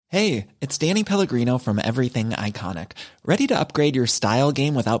Hey, it's Danny Pellegrino from Everything Iconic. Ready to upgrade your style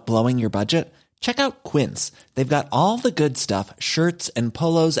game without blowing your budget? Check out Quince. They've got all the good stuff, shirts and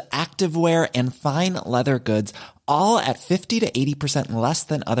polos, activewear, and fine leather goods, all at 50 to 80% less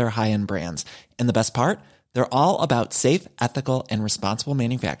than other high-end brands. And the best part? They're all about safe, ethical, and responsible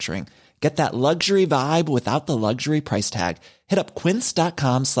manufacturing. Get that luxury vibe without the luxury price tag. Hit up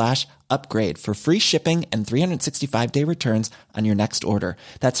quince.com/upgrade for free shipping and 365-day returns on your next order.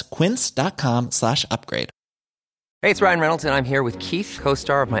 That's quince.com/upgrade. Hey, it's Ryan Reynolds, and I'm here with Keith,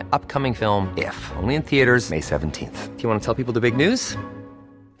 co-star of my upcoming film, If, only in theaters May 17th. Do you want to tell people the big news?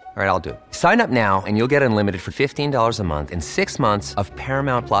 All right, I'll do it. Sign up now and you'll get unlimited for $15 a month and 6 months of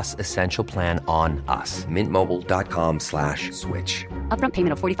Paramount Plus Essential Plan on us. MintMobile.com/switch. Upfront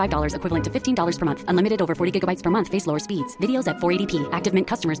payment of $45 equivalent to $15 per month. Unlimited over 40 gigabytes per month. Face lower speeds. Videos at 480p. Active Mint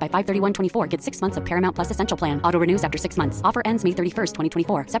customers by 531.24 get 6 months of Paramount Plus Essential Plan. Auto renews after 6 months. Offer ends May 31st,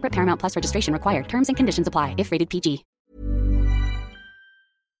 2024. Separate Paramount Plus registration required. Terms and conditions apply if rated PG.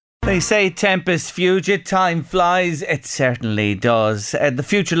 They say tempest fugit, time flies. It certainly does. The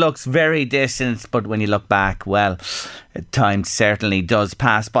future looks very distant, but when you look back, well, time certainly does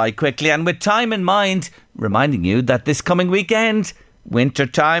pass by quickly. And with time in mind, reminding you that this coming weekend, winter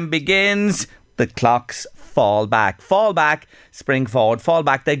time begins. The clocks fall back, spring forward, fall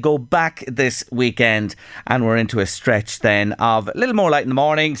back. They go back this weekend, and we're into a stretch then of a little more light in the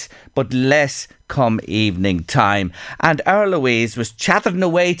mornings, but less come evening time. And our Louise was chattering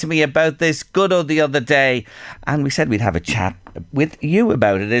away to me about this good the other day, and we said we'd have a chat with you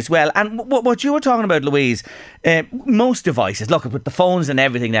about it as well. And what you were talking about, Louise, most devices, look, with the phones and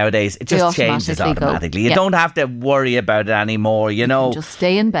everything nowadays, it just changes automatically. You don't have to worry about it anymore, you know. Just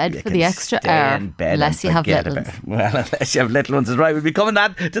stay in bed for the extra hour, unless you have little ones. Well, unless you have little ones, is right. We'll be coming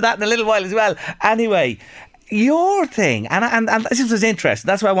to that in a little while as well. Anyway, your thing, and this was interesting.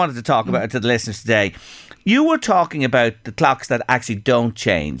 That's why I wanted to talk about it to the listeners today. You were talking about the clocks that actually don't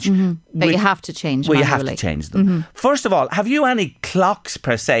change. Mm-hmm. But you have to change manually. Well, you have to change them. Mm-hmm. First of all, have you any clocks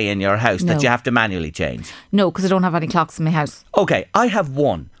per se in your house that you have to manually change? No, because I don't have any clocks in my house. Okay, I have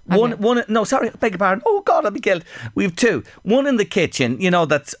one. No, sorry, beg your pardon. Oh God, I'll be killed. We have two. One in the kitchen, you know,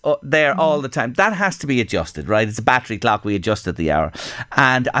 that's there all the time. That has to be adjusted, right? It's a battery clock. We adjust at the hour.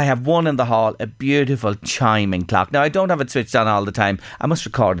 And I have one in the hall, a beautiful chiming clock. Now, I don't have it switched on all the time. I must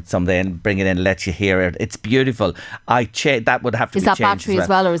record it someday and bring it in and let you hear it. It's beautiful. That would have to be changed. Is that battery as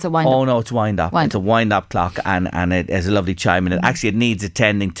well, or is it wind up? Oh no, it's wind up. It's a wind up clock, and it has a lovely chime in it. Actually, it needs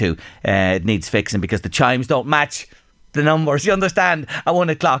attending to. It needs fixing because the chimes don't match the numbers. You understand? At 1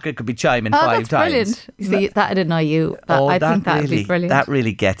 o'clock it could be chiming 5 times. Brilliant. You see, that'd annoy you. I think that'd be brilliant. That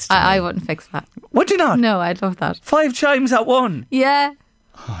really gets to me. I wouldn't fix that. Would you not? No, I'd love that. 5 chimes at 1? Yeah.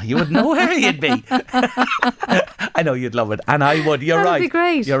 Oh, you wouldn't know where you'd be. I know you'd love it, and I would. You're right. That'd be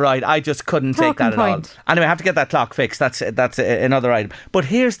great. You're right. I just couldn't take that at all. Anyway, I have to get that clock fixed. That's another item. But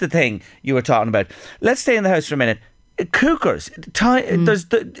here's the thing you were talking about. Let's stay in the house for a minute. Cookers.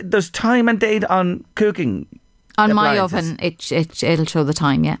 There's time and date on cooking. On my oven, it'll show the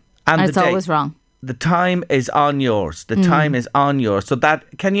time, yeah. And it's always wrong. The time is on yours. The time is on yours. So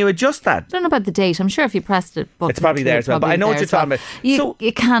can you adjust that? I don't know about the date. I'm sure if you pressed it, it's probably there as well. But I know what you're talking about.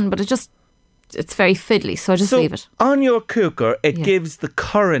 You can, but it's very fiddly, so I just leave it. On your cooker, it gives the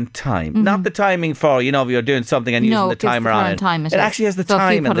current time, not the timing for, if you're doing something and using the timer on it. Time it actually has the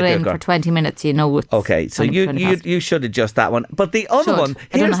time in the cooker. So if you put it in for 20 minutes, you know it's... Okay, so you should adjust that one. But the other one,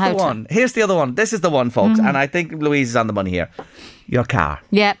 here's the other one. This is the one, folks, and I think Louise is on the money here. Your car.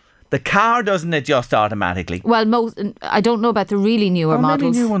 Yeah. The car doesn't adjust automatically. Well, I don't know about the really newer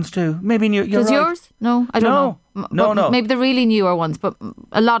models. Maybe new ones too. Maybe new. Does yours? No, I don't know. No. Maybe the really newer ones, but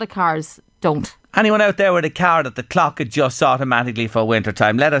a lot of cars don't. Anyone out there with a car that the clock adjusts automatically for winter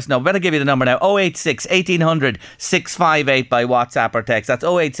time, let us know. Better give you the number now. 086 1800 658 by WhatsApp or text. That's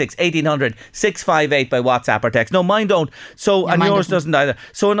 086 1800 658 by WhatsApp or text. No, mine don't. And yours doesn't either.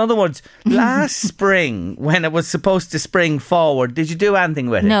 So in other words, last spring, when it was supposed to spring forward, did you do anything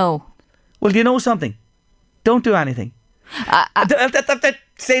with it? No. Well, do you know something? Don't do anything.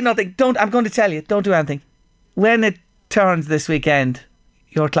 Say nothing. I'm going to tell you. Don't do anything. When it turns this weekend,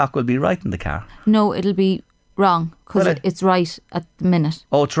 your clock will be right in the car. No, it'll be wrong because it's right at the minute.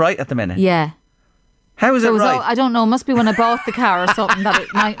 Oh, it's right at the minute? Yeah. How is it right? I don't know. It must be when I bought the car or something that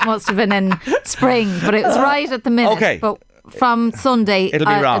it must have been in spring, but it was right at the minute. Okay. But from Sunday,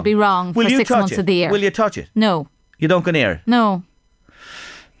 it'll be wrong for 6 months of the year. Will you touch it? No. You don't go near it? No.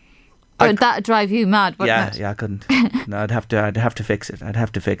 But that'd drive you mad, wouldn't it? Yeah, I couldn't. No, I'd have to fix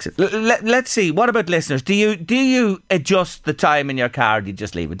it. Let's see. What about listeners? Do you adjust the time in your car? Or do you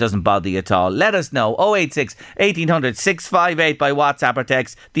just leave it? Doesn't bother you at all? Let us know. 086 1800 658 by WhatsApp or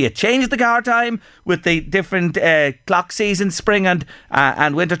text. Do you change the car time with the different clock seasons, spring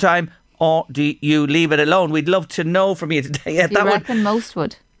and winter time, or do you leave it alone? We'd love to know from you today. Yeah, You reckon most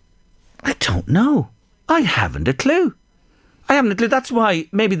would? I don't know. I haven't a clue. That's why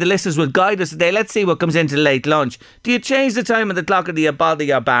maybe the listeners will guide us today. Let's see what comes into late lunch. Do you change the time of the clock, or do you bother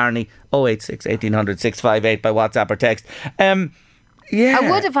your Barney? 086 1800 658 by WhatsApp or text. Yeah. I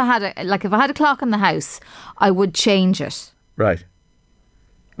would if I had a clock in the house. I would change it. Right.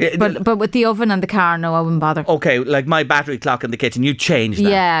 Yeah, But with the oven and the car, no, I wouldn't bother. Okay, like my battery clock in the kitchen, you change that.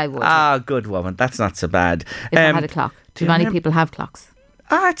 Yeah, I would. Ah, good woman. That's not so bad. If I had a clock. Too many people have clocks.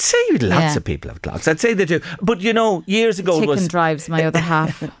 I'd say lots of people have clocks. I'd say they do. But years ago it was... Chicken drives my other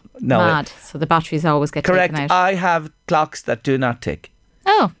half mad. So the batteries always get correct. taken out. I have clocks that do not tick.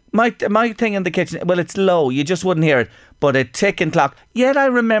 Oh. My thing in the kitchen, well, it's low. You just wouldn't hear it. But a ticking clock. Yet I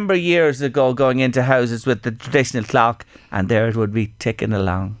remember years ago going into houses with the traditional clock, and there it would be ticking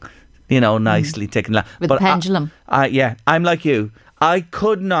along. Nicely ticking along. With the pendulum. Yeah, I'm like you. I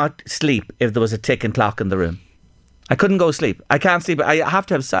could not sleep if there was a ticking clock in the room. I couldn't go sleep. I can't sleep. I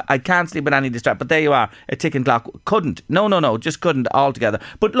can't sleep with any distraction. But there you are, a ticking clock. Couldn't. No, just couldn't altogether.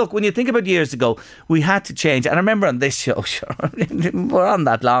 But look, when you think about years ago, we had to change. And I remember on this show, sure, we're on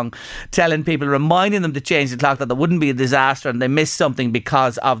that long, telling people, reminding them to change the clock, that there wouldn't be a disaster and they missed something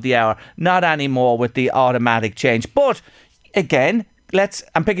because of the hour. Not anymore with the automatic change. But again,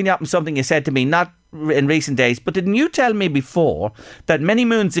 I'm picking you up on something you said to me, not in recent days, but didn't you tell me before that many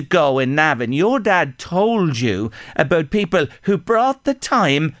moons ago in Navan, your dad told you about people who brought the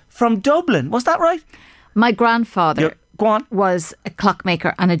time from Dublin? Was that right? My grandfather go on. was a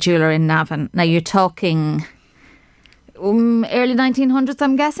clockmaker and a jeweller in Navan. Now you're talking early 1900s,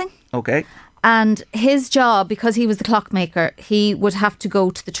 I'm guessing. Okay. And his job, because he was the clockmaker, he would have to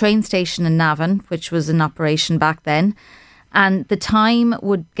go to the train station in Navan, which was in operation back then, and the time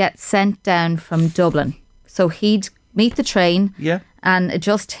would get sent down from Dublin. So he'd meet the train and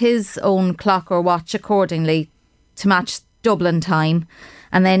adjust his own clock or watch accordingly to match Dublin time.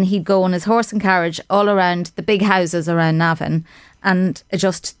 And then he'd go on his horse and carriage all around the big houses around Navan and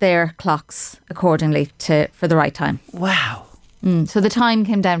adjust their clocks accordingly for the right time. Wow. So the time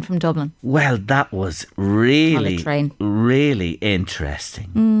came down from Dublin. Well, that was really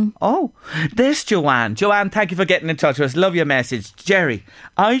interesting. Oh, there's Joanne. Joanne, thank you for getting in touch with us. Love your message. Jerry,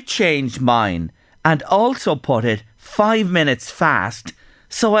 I changed mine and also put it 5 minutes fast,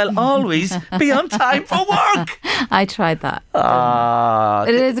 so I'll always be on time for work. I tried that.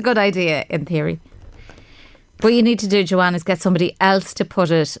 It is a good idea in theory. What you need to do, Joanne, is get somebody else to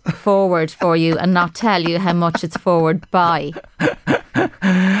put it forward for you and not tell you how much it's forward by.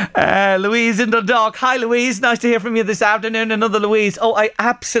 Louise in Dundalk. Hi, Louise. Nice to hear from you this afternoon. Another Louise. Oh, I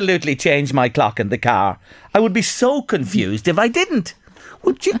absolutely changed my clock in the car. I would be so confused if I didn't.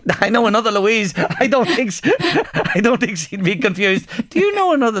 Would you? I know another Louise. I don't think she'd be confused. Do you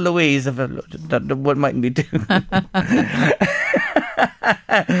know another Louise? What might be doing?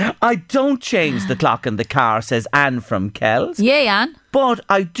 I don't change the clock in the car, says Anne from Kells. Yeah, Anne. But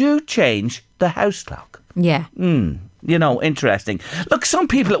I do change the house clock. Yeah. Interesting. Look, some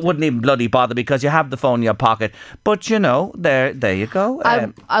people it wouldn't even bloody bother because you have the phone in your pocket. But, there you go.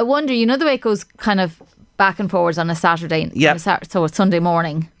 I wonder, the way it goes kind of back and forwards on a Saturday. Yep. So it's Sunday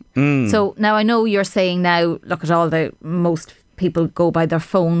morning. So now I know you're saying now, look at most people go by their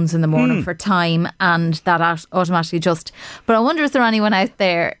phones in the morning for time, and that automatically adjusts. But I wonder, is there anyone out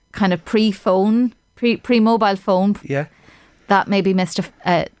there kind of pre-mobile phone that maybe missed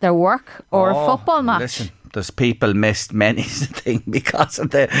their work or a football match? Listen, there's people missed many things because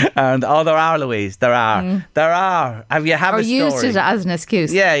of there are, Louise. There are. Have you have or a story? used it as an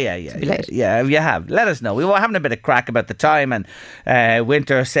excuse? Yeah. If you have, let us know. We were having a bit of crack about the time and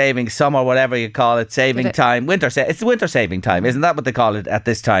winter saving, summer, whatever you call it, saving time. It's the winter saving time, isn't that what they call it at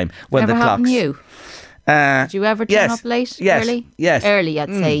this time? When Never the clocks. happened to you? Did you ever turn up late? Yes. Early? Yes. Early, I'd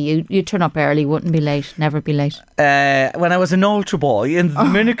say. You turn up early, wouldn't be late, never be late. When I was an altar boy in the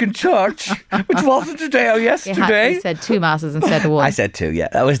Dominican church, which wasn't today or yesterday. You said 2 masses instead of one. I said 2, yeah.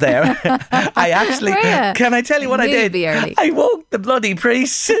 I was there. I actually, can I tell you what I did? Be early. I woke the bloody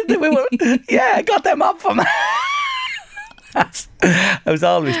priests. I got them up for me. I was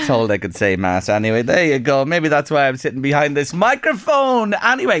always told I could say mass anyway. There you go. Maybe that's why I'm sitting behind this microphone.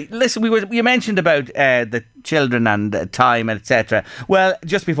 Anyway, listen, you mentioned about the children and time, etc. Well,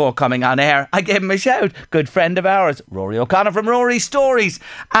 just before coming on air, I gave him a shout. Good friend of ours, Rory O'Connor from Rory Stories.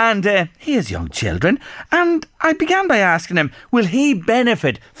 And he has young children. And I began by asking him, will he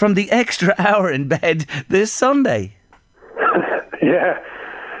benefit from the extra hour in bed this Sunday?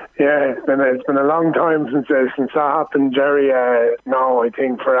 Yeah, it's been a long time since that happened, Jerry. No, I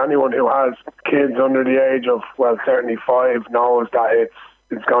think for anyone who has kids under the age of, well, certainly 5 knows that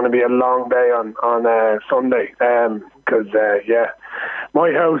it's going to be a long day on Sunday. Because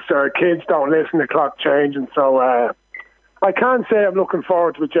my house, our kids don't listen to clock changing, so I can't say I'm looking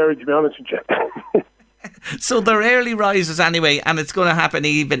forward to it, Jerry, to be honest with you. So they're early risers anyway, and it's going to happen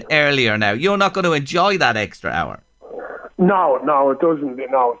even earlier now. You're not going to enjoy that extra hour. No, it doesn't.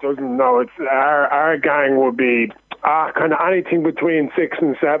 No, it's our gang would be kind of anything between 6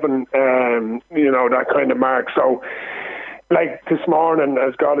 and 7. That kind of mark. So, like this morning,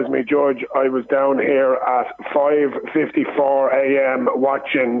 as God is my judge, I was down here at 5:54 a.m.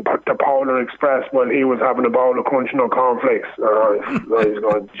 watching the Polar Express while he was having a bowl of Crunch Nut cornflakes. I was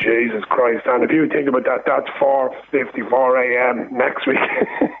going, Jesus Christ! And if you think about that, that's 4:54 a.m. next week.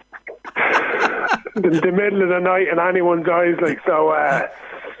 the middle of the night in anyone's eyes, it's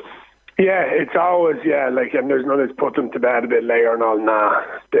always and there's none that's put them to bed a bit later and all. Nah,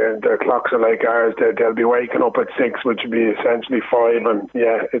 their clocks are like ours. They'll be waking up at 6, which would be essentially 5, and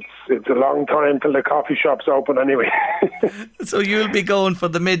it's a long time till the coffee shop's open anyway. So you'll be going for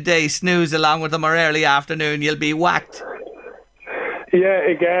the midday snooze along with them, or early afternoon you'll be whacked. Yeah,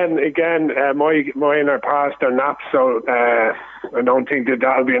 again, mine are past their naps, so I don't think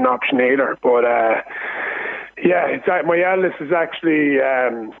that'll be an option either. But my eldest is actually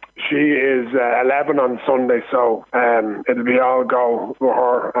she is 11 on Sunday, so it'll be all go for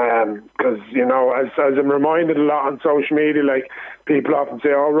her. Because as I'm reminded a lot on social media, like people often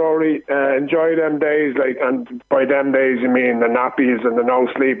say, "Oh, Rory, enjoy them days," and by them days you mean the nappies and the no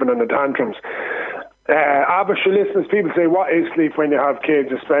sleeping and the tantrums. But listeners, people say, what is sleep when you have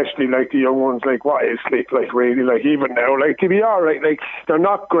kids, especially like the young ones? Like, what is sleep like, really? Like, even now, like, to be alright, like, they're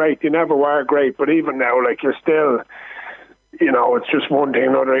not great, they never were great, but even now, like, you're still, it's just one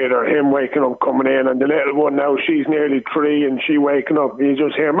thing or another, either him waking up, coming in, and the little one now, she's nearly 3, and she waking up, you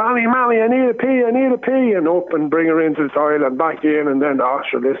just hear, Mommy, I need a pee, and up and bring her into the toilet and back in, and then,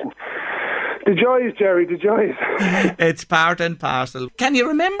 listen. The joys, Jerry, the joys. It's part and parcel. Can you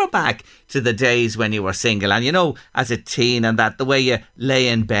remember back to the days when you were single and, as a teen and that, the way you lay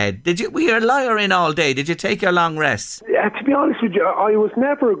in bed? Were you a liar in all day? Did you take your long rests? Yeah, to be honest with you, I was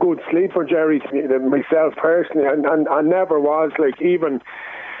never a good sleeper, Jerry, myself personally, and I never was, even...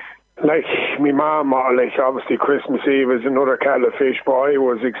 Like, my mum, obviously Christmas Eve is another kettle of fish, but I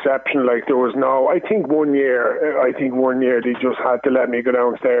was exceptional. There was I think one year they just had to let me go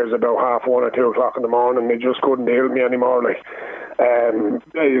downstairs about 1:30 or 2 o'clock in the morning. They just couldn't deal with me anymore, because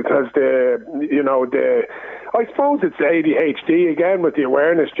I suppose it's ADHD again with the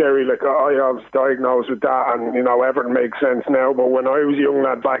awareness, Jerry. I was diagnosed with that, and everything makes sense now. But when I was a young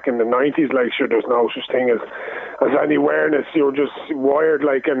lad back in the 90s, there's no such thing as any awareness. You're just wired,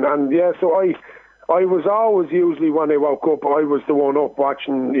 so I was always, usually when I woke up, I was the one up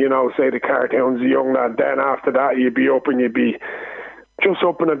watching, say the cartoons, a young lad. Then after that, you'd be up and you'd be just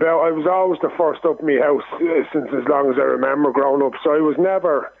up and about. I was always the first up in my house since as long as I remember growing up. So I was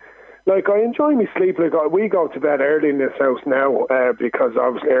never... I enjoy my sleep. We go to bed early in this house now because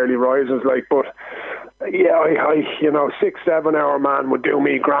obviously early risers. But yeah, I 6-7 hour man would do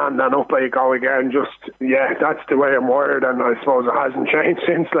me grand, and up I go again. That's the way I'm wired, and I suppose it hasn't changed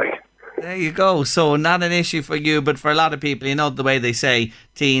since. There you go. So not an issue for you, but for a lot of people, the way they say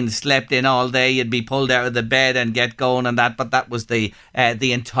teens slept in all day, you'd be pulled out of the bed and get going and that, but that was the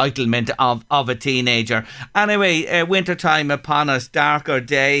entitlement of a teenager. Anyway, winter time upon us, darker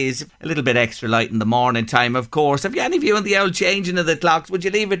days, a little bit extra light in the morning time, of course. Have you any view on the old changing of the clocks? Would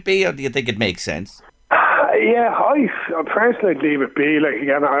you leave it be, or do you think it makes sense? Yeah, I personally I'd leave it be.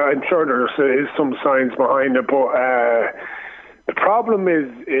 Again, I'm sure there is some science behind it, but the problem is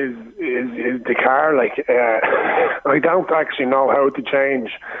the car. I don't actually know how to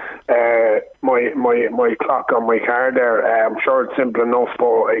change my clock on my car there. I'm sure it's simple enough,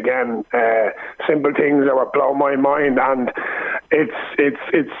 but again, simple things that would blow my mind, and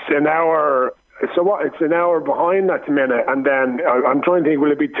it's an hour. So what? It's an hour behind at the minute, and then I'm trying to think.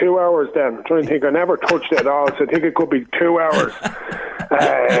 Will it be 2 hours then? I'm trying to think. I never touched it at all, so I think it could be 2 hours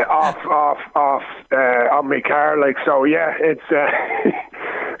off on my car. So yeah, it's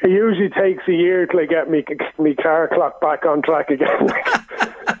It usually takes a year till I get me car clock back on track again.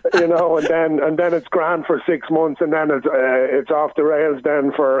 You know, and then it's grand for 6 months, and then it's off the rails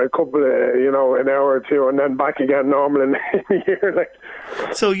then for a couple of, you know, an hour or two, and then back again normal in a year.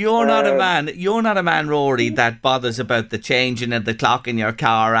 Like, so you're not a man, Rory, that bothers about the changing of the clock in your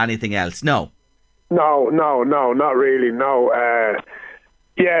car or anything else. No, not really. No.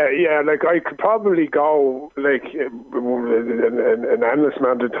 Yeah, like I could probably go like an endless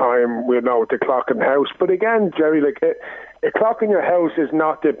amount of time without the clock in the house. But again, Jerry, like a clock in your house is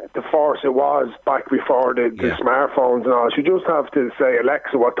not the force it was back before the smartphones and all. You just have to say,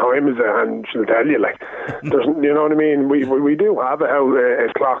 Alexa, what time is it? And she'll tell you. Like, there's, you know what I mean? We do have a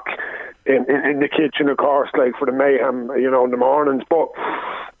clock in the kitchen, of course, like for the mayhem, you know, in the mornings. But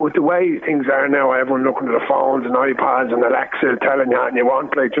with the way things are now, everyone looking at the phones and iPads and Alexa telling you what you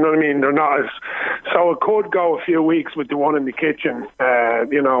want, like, do you know what I mean? They're not as... So it could go a few weeks with the one in the kitchen,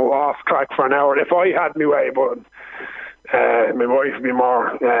 you know, off track for an hour. If I had my way, but my wife would be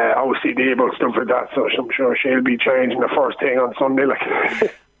more OCD about stuff like that, so I'm sure she'll be changing the first thing on Sunday, like...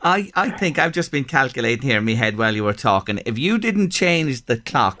 I think I've just been calculating here in my head while you were talking. If you didn't change the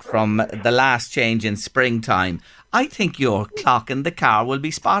clock from the last change in springtime, I think your clock in the car will be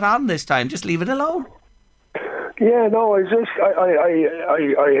spot on this time. Just leave it alone. Yeah, no,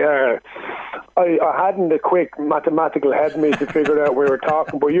 I hadn't a quick mathematical head me to figure out we were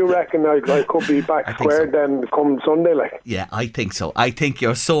talking, but you reckon I could be back squared then come Sunday, like? Yeah, I think so. I think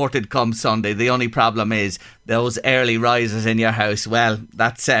you're sorted come Sunday. The only problem is those early risers in your house. Well,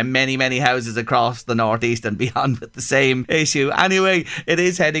 that's many houses across the northeast and beyond with the same issue. Anyway, it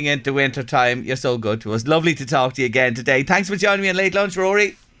is heading into winter time. You're so good to us. Lovely to talk to you again today. Thanks for joining me on Late Lunch,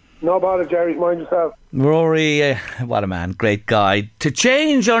 Rory. No bother, Jerry. Mind yourself. Rory, what a man, great guy. To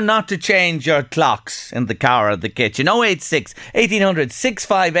change or not to change your clocks in the car or the kitchen? 086 1800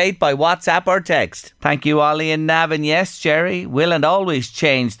 658 by WhatsApp or text. Thank you, Ollie and Navan. Yes, Jerry, will and always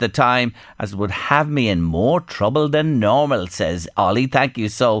change the time as it would have me in more trouble than normal, says Ollie. Thank you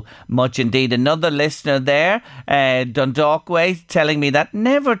so much indeed. Another listener there, Dundalk Way, telling me that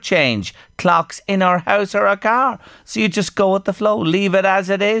never change clocks in our house or a car. So you just go with the flow, leave it as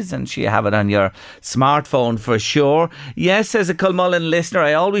it is, and you have it on your smartphone for sure. Yes, says a Culmullen listener,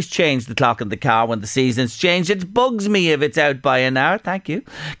 I always change the clock in the car when the seasons change. It bugs me if it's out by an hour. Thank you.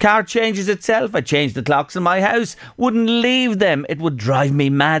 Car changes itself. I change the clocks in my house. Wouldn't leave them. It would drive me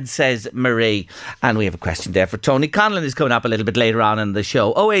mad, says Marie. And we have a question there for Tony Conlon, is coming up a little bit later on in the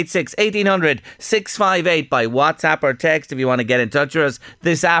show. 086 1800 658 by WhatsApp or text if you want to get in touch with us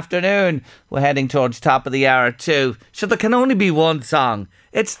this afternoon. We're heading towards top of the hour too. So there can only be one song.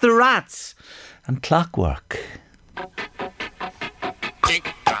 It's The Rats and Clockwork.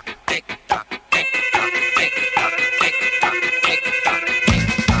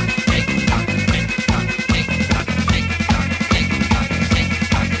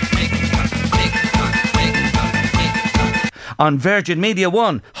 On Virgin Media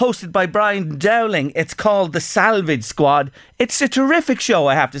 1, hosted by Brian Dowling. It's called The Salvage Squad. It's a terrific show,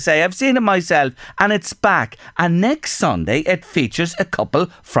 I have to say. I've seen it myself, and it's back. And next Sunday, it features a couple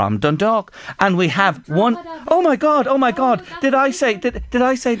from Dundalk. And we have one... Oh my God. Did I say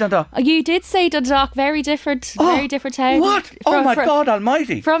Dundalk? You did say Dundalk. Very different town. What? God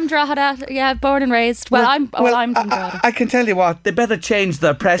almighty. From Drogheda, yeah, born and raised. I'm Drogheda. I can tell you what, they better change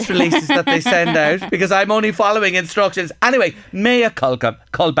their press releases that they send out, because I'm only following instructions. Anyway, Mea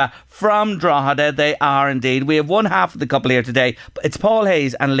Culpa from Drogheda, they are indeed. We have one half of the couple here today. It's Paul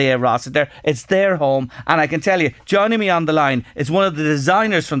Hayes and Leah Rossiter. It's their home, and I can tell you, joining me on the line is one of the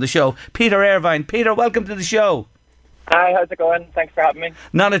designers from the show, Peter Irvine. Peter, welcome to the show. Hi, how's it going? Thanks for having me.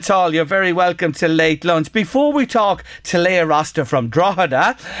 Not at all. You're very welcome to Late Lunch. Before we talk to Leah Rossiter from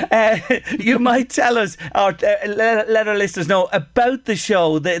Drogheda, you might tell us, or let our listeners know about the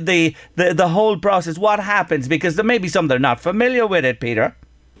show, the whole process, what happens, because there may be some that are not familiar with it, Peter.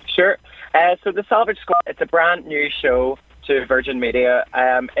 Sure. So The Salvage Squad, it's a brand new show to Virgin Media.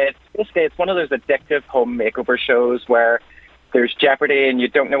 It's one of those addictive home makeover shows where there's jeopardy and you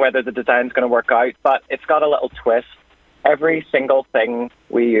don't know whether the design's going to work out, but it's got a little twist. Every single thing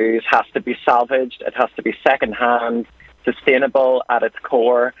we use has to be salvaged. It has to be second-hand, sustainable at its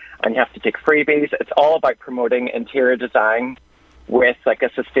core, and you have to take freebies. It's all about promoting interior design with like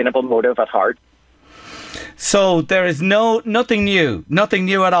a sustainable motive at heart. So there is nothing new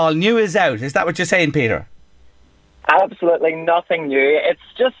at all. New is out. Is that what you're saying, Peter? Absolutely nothing new. It's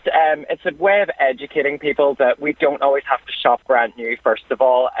just it's a way of educating people that we don't always have to shop brand new. First of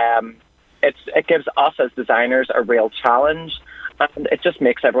all, it gives us as designers a real challenge, and it just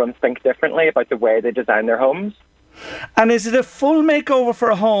makes everyone think differently about the way they design their homes. And is it a full makeover for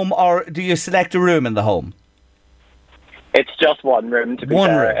a home, or do you select a room in the home? It's just one room, to be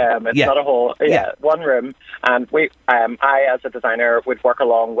fair. It's not a whole, one room. And I, as a designer, would work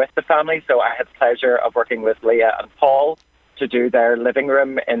along with the family. So I had the pleasure of working with Leah and Paul to do their living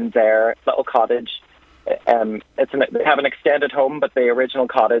room in their little cottage. They have an extended home, but the original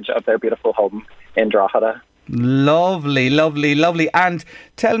cottage of their beautiful home in Drogheda. Lovely, lovely, lovely. And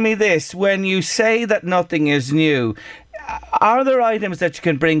tell me this, when you say that nothing is new, are there items that you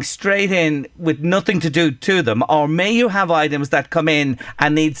can bring straight in with nothing to do to them, or may you have items that come in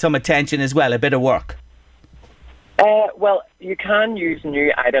and need some attention as well, a bit of work? Well, you can use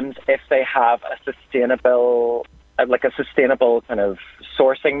new items if they have a sustainable kind of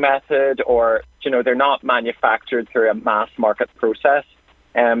sourcing method, or, they're not manufactured through a mass market process.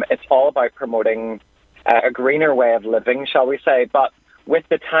 It's all about promoting a greener way of living, shall we say. But with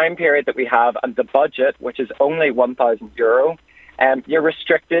the time period that we have and the budget, which is only €1,000, you're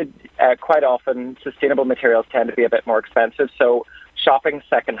restricted. Quite often, sustainable materials tend to be a bit more expensive. So shopping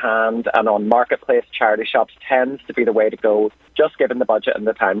secondhand and on marketplace charity shops tends to be the way to go, just given the budget and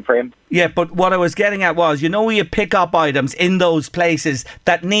the time frame. Yeah, but what I was getting at was, you pick up items in those places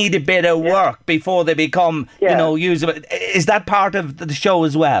that need a bit of work before they become, usable. Is that part of the show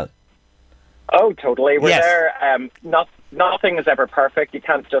as well? Oh, totally. We're there. Nothing is ever perfect. You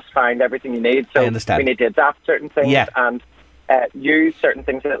can't just find everything you need. So I understand. We need to adapt certain things and use certain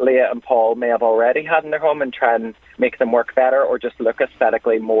things that Leah and Paul may have already had in their home and try and make them work better, or just look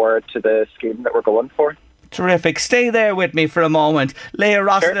aesthetically more to the scheme that we're going for. Terrific. Stay there with me for a moment. Leah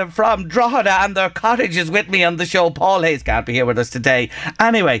Rossiter from Drogheda and their cottage is with me on the show. Paul Hayes can't be here with us today.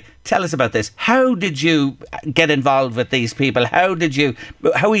 Anyway, tell us about this. How did you get involved with these people? How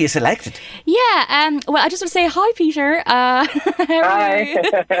were you selected? Yeah, well, I just want to say hi, Peter. How are you?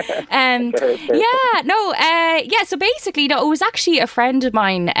 So basically, it was actually a friend of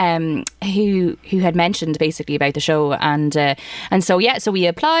mine who had mentioned basically about the show, and so we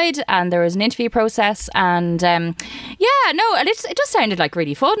applied, and there was an interview process, and it just sounded like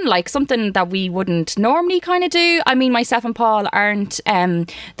really fun, like something that we wouldn't normally kind of do. I mean, myself and Paul aren't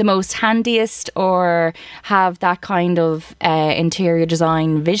the most handiest or have that kind of interior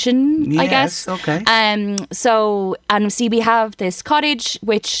design vision, I guess. Okay. We have this cottage,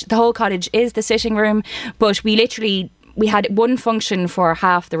 which the whole cottage is the sitting room, but we had one function for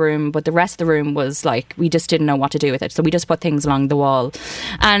half the room, but the rest of the room was like, we just didn't know what to do with it. So we just put things along the wall.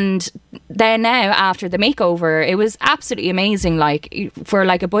 And then now, after the makeover, it was absolutely amazing. Like, for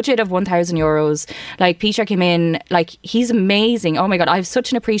like a budget of €1,000, like, Peter came in, like, he's amazing. Oh my God, I have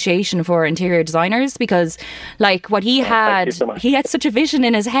such an appreciation for interior designers, because like what he had such a vision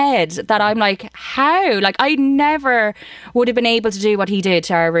in his head that I'm like, how? Like, I never would have been able to do what he did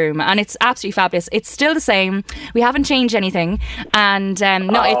to our room. And it's absolutely fabulous. It's still the same. We haven't changed anything, and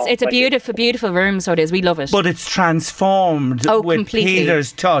it's a beautiful room, so it is. We love it. But it's transformed with completely.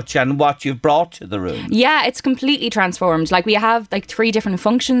 Peter's touch and what you've brought to the room. Yeah, it's completely transformed. Like, we have like 3 different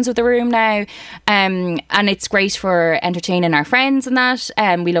functions of the room now, and it's great for entertaining our friends and that.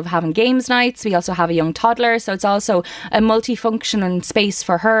 We love having games nights. We also have a young toddler, so it's also a multifunction space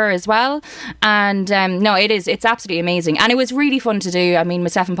for her as well. And it's absolutely amazing, and it was really fun to do. I mean,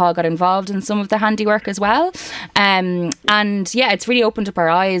 myself and Paul got involved in some of the handiwork as well. It's really opened up our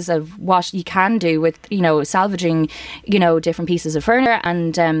eyes of what you can do with, salvaging, different pieces of furniture,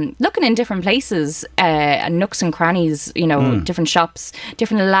 and looking in different places, and nooks and crannies, different shops,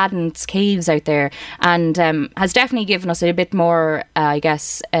 different Aladdin's caves out there, and has definitely given us a bit more,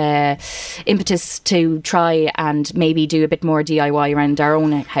 impetus to try and maybe do a bit more DIY around our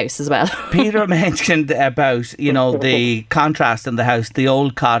own house as well. Peter mentioned about, the contrast in the house, the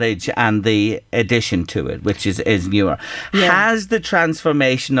old cottage and the addition to it, which is newer. Yeah. Has the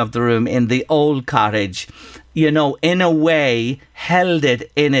transformation of the room in the old cottage, in a way, held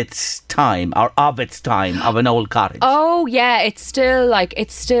it in its time, or of its time, of an old cottage? Oh yeah, it's still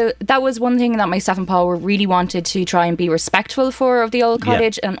that was one thing that myself and Paul really wanted to try and be respectful of the old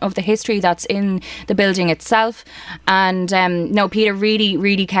cottage and of the history that's in the building itself. And Peter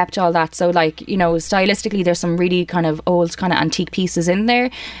really kept all that. So stylistically, there's some really kind of old kind of antique pieces in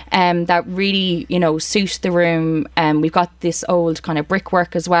there that really suit the room. We've got this old kind of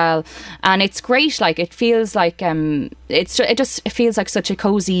brickwork as well, and it's great. Like, it feels like it feels like such a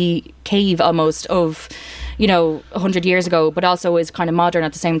cozy cave almost of 100 years ago, but also is kind of modern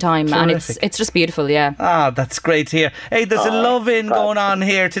at the same time. Terrific. And it's just beautiful, yeah. That's great to hear. Hey, there's a love-in going on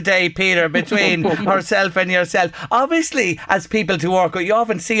here today, Peter, between herself and yourself. Obviously, as people to work with, you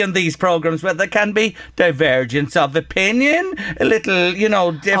often see on these programmes where there can be divergence of opinion, a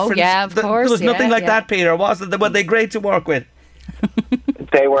little, different. Oh, yeah, of course. There was nothing like that, Peter, was it? Were they great to work with?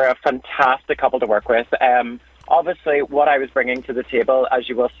 They were a fantastic couple to work with. Obviously, what I was bringing to the table, as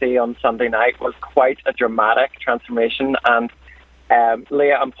you will see on Sunday night, was quite a dramatic transformation. And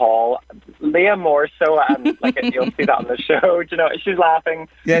Leah and Paul, Leah more so, and you'll see that on the show. She's laughing.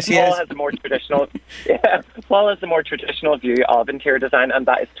 Yes, she Paul is. has a more traditional, Paul has a more traditional view of interior design, and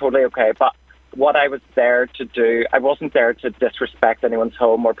that is totally okay. But what I was there to do, I wasn't there to disrespect anyone's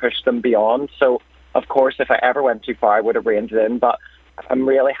home or push them beyond. So, of course, if I ever went too far, I would have reined it in. But I'm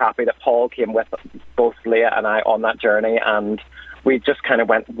really happy that Paul came with both Leah and I on that journey, and we just kind of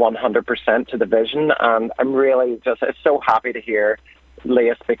went 100% to the vision. And I'm really just so happy to hear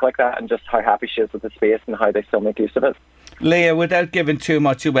Leah speak like that, and just how happy she is with the space and how they still make use of it. Leah, without giving too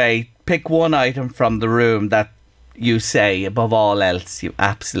much away, pick one item from the room that you say, above all else, you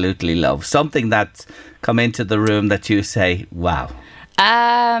absolutely love. Something that's come into the room that you say, wow.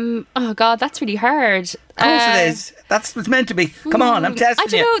 Oh God, that's really hard. Of course it is. That's what's meant to be. Come on, I'm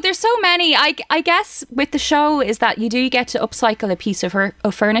testing you. I don't know. There's so many. I guess with the show is that you do get to upcycle a piece of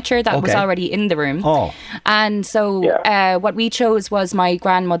furniture that was already in the room. Oh. And so what we chose was my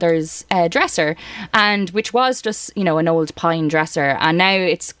grandmother's dresser, and which was just an old pine dresser, and now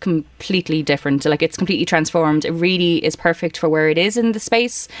it's completely different. It's completely transformed. It really is perfect for where it is in the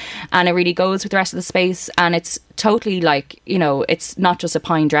space, and it really goes with the rest of the space. And it's totally it's not just a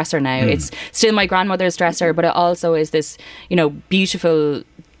pine dresser now. It's still my grandmother's dresser, but it also is this beautiful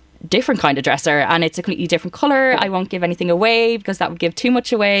different kind of dresser, and it's a completely different colour. I won't give anything away because that would give too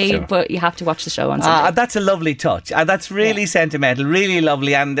much away, but you have to watch the show on Sunday. That's a lovely touch. That's really sentimental, really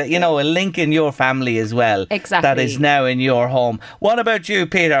lovely, and a link in your family as well. Exactly. That is now in your home. What about you,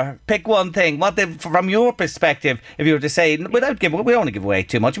 Peter? Pick one thing. From your perspective, if you were to say, without giving, we don't want to give away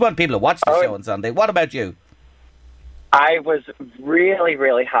too much. We want people to watch the show on Sunday. What about you? I was really,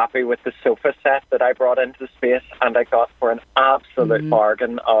 really happy with the sofa set that I brought into the space, and I got for an absolute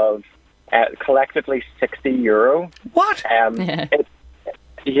bargain of collectively €60. What?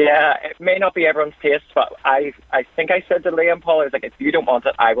 It may not be everyone's taste, but I think I said to Leah and Paul, I was like, if you don't want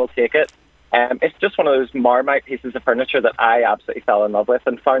it, I will take it. It's just one of those Marmite pieces of furniture that I absolutely fell in love with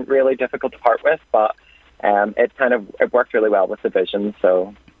and found really difficult to part with, but it worked really well with the vision,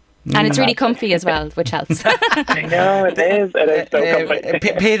 so... And it's really comfy as well, which helps. I know, it is. It is so comfy.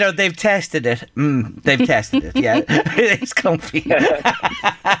 Peter, they've tested it. They've tested it, yeah. It is comfy. A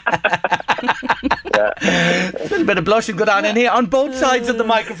little bit of blushing going on in here on both sides of the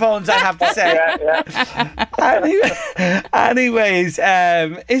microphones, I have to say. Anyways,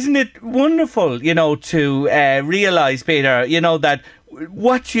 isn't it wonderful, to realise, Peter, that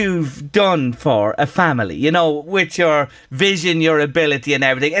what you've done for a family, with your vision, your ability and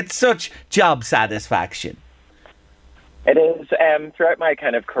everything. It's such job satisfaction. It is. Throughout my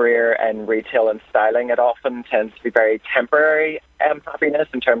kind of career in retail and styling, it often tends to be very temporary happiness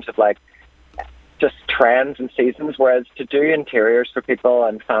in terms of just trends and seasons, whereas to do interiors for people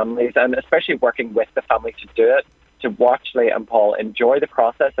and families, and especially working with the family to do it, to watch Leah and Paul enjoy the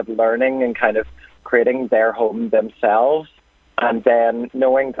process of learning and kind of creating their home themselves, and then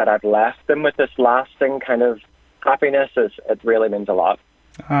knowing that I've left them with this lasting kind of happiness, it really means a lot.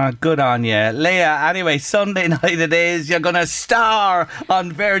 Good on you. Leah, anyway, Sunday night it is. You're going to star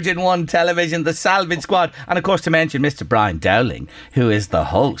on Virgin One Television, The Salvage Squad. And of course, to mention Mr. Brian Dowling, who is the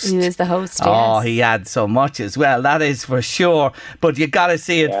host. Oh, yes. he adds so much as well. That is for sure. But you got to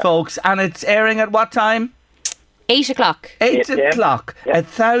see it, folks. And it's airing at what time? 8 o'clock. 8 o'clock. Yeah.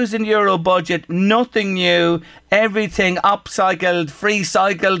 €1,000 budget, nothing new, everything upcycled,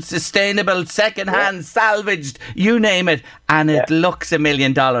 free-cycled, sustainable, second-hand, salvaged, you name it, and it looks $1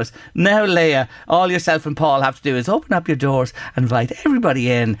 million. Now, Leah, all yourself and Paul have to do is open up your doors and invite everybody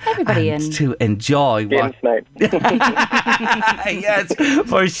in to enjoy what... Yes,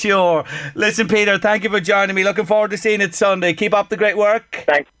 for sure. Listen, Peter, thank you for joining me. Looking forward to seeing it Sunday. Keep up the great work.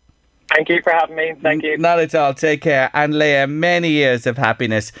 Thank you for having me. Thank you. Not at all. Take care. And Leah, many years of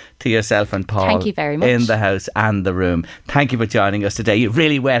happiness to yourself and Paul. Thank you very much. In the house and the room. Thank you for joining us today. You've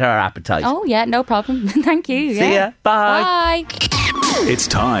really whet our appetite. Oh, yeah, no problem. Thank you. See ya. Bye. Bye. It's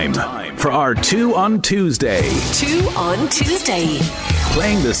time for our 2 on Tuesday. 2 on Tuesday.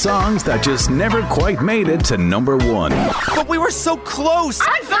 Playing the songs that just never quite made it to number 1. But we were so close.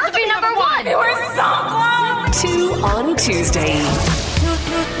 I'm supposed to be number 1. We were so close. 2 on Tuesday.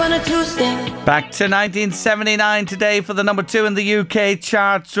 on a Tuesday. Back to 1979 today for the number 2 in the UK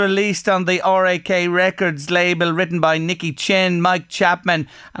charts, released on the RAK Records label, written by Nicky Chin, Mike Chapman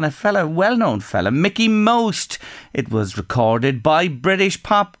and a well-known fella, Mickey Most. It was recorded by British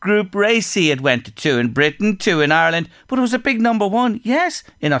pop group Racy. It went to 2 in Britain, 2 in Ireland, but it was a big number 1, yes,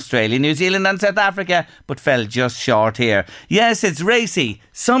 in Australia, New Zealand and South Africa, but fell just short here. Yes, it's Racy.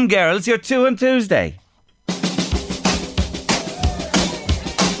 Some Girls, you're 2 on Tuesday.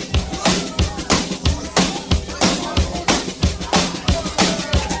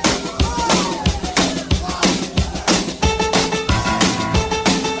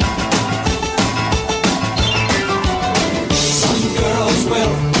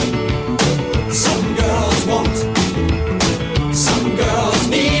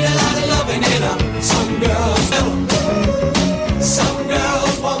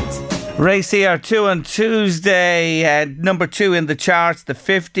 Racy are 2 on Tuesday, number 2 in the charts, the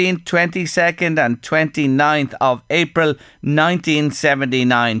 15th, 22nd and 29th of April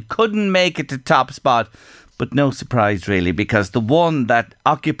 1979. Couldn't make it to top spot, but no surprise really, because the one that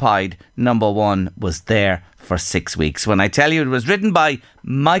occupied number 1 was there for 6 weeks. When I tell you it was written by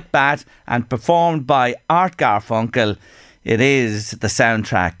Mike Batt and performed by Art Garfunkel, it is the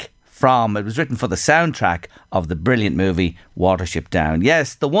soundtrack it was written for the soundtrack of the brilliant movie Watership Down.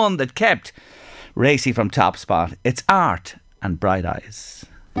 Yes, the one that kept Racy from top spot. It's Art and Bright Eyes.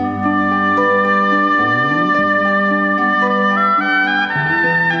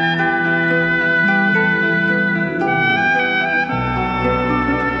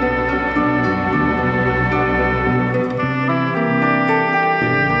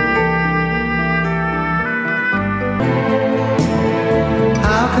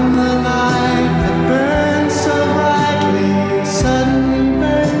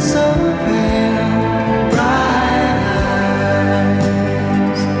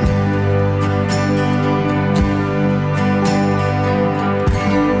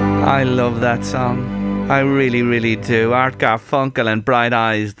 I love that song. I really, really do. Art Garfunkel and Bright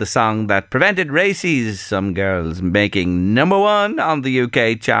Eyes, the song that prevented Racy's Some Girls making number 1 on the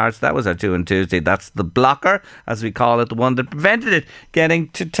UK charts. That was our 2 on Tuesday. That's the blocker, as we call it, the one that prevented it getting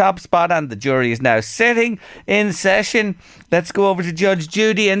to top spot. And the jury is now sitting in session. Let's go over to Judge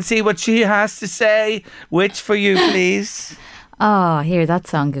Judy and see what she has to say. Which for you, please? That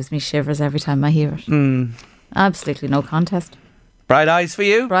song gives me shivers every time I hear it. Absolutely no contest. Bright Eyes for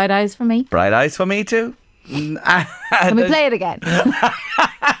you? Bright Eyes for me. Bright Eyes for me too. Can we play it again?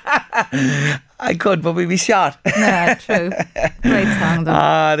 I could, but we'd be shot. Yeah, true. Great song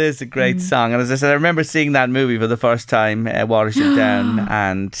though. It is a great song. And as I said, I remember seeing that movie for the first time, Watership Down.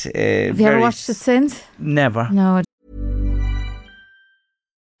 And have you ever watched it since? Never. No.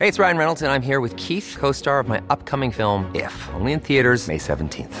 Hey, it's Ryan Reynolds, and I'm here with Keith, co-star of my upcoming film, If, only in theaters May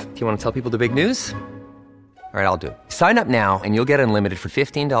 17th. Do you want to tell people the big news? All right, I'll do it. Sign up now and you'll get unlimited for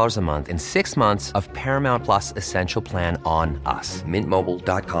 $15 a month and 6 months of Paramount Plus Essential Plan on us.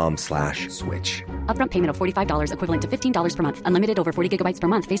 MintMobile.com/switch. Upfront payment of $45 equivalent to $15 per month. Unlimited over 40 gigabytes per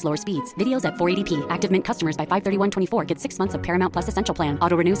month. Face lower speeds. Videos at 480p. Active Mint customers by 531.24 get 6 months of Paramount Plus Essential Plan.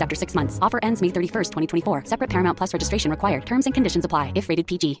 Auto renews after 6 months. Offer ends May 31st, 2024. Separate Paramount Plus registration required. Terms and conditions apply if rated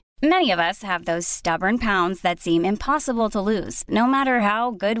PG. Many of us have those stubborn pounds that seem impossible to lose, no matter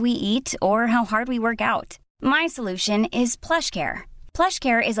how good we eat or how hard we work out. My solution is PlushCare.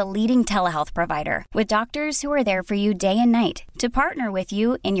 PlushCare is a leading telehealth provider with doctors who are there for you day and night to partner with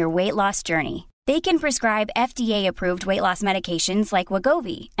you in your weight loss journey. They can prescribe FDA-approved weight loss medications like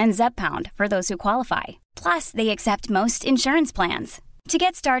Wegovy and Zepbound for those who qualify. Plus, they accept most insurance plans. To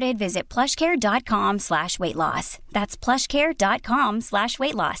get started, visit plushcare.com/weightloss. That's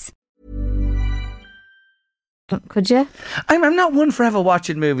plushcare.com/weightloss. Could you? I'm not one for ever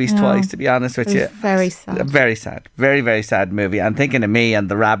watching movies twice, to be honest with you. Very sad. Very sad. Very, very sad movie. I'm thinking of me and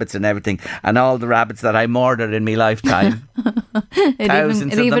the rabbits and everything, and all the rabbits that I murdered in my lifetime.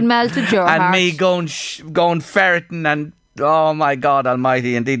 it even melted your heart. And me going ferreting and oh my God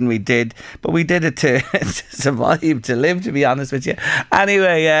almighty, and didn't we did. But we did it to survive, to live, to be honest with you.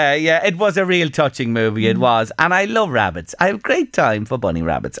 Anyway, it was a real touching movie, it was. And I love rabbits. I have a great time for bunny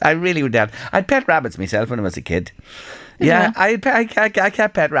rabbits. I really would have. I'd pet rabbits myself when I was a kid. Yeah, I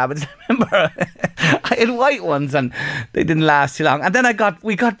kept pet rabbits. I remember I had white ones and they didn't last too long. And then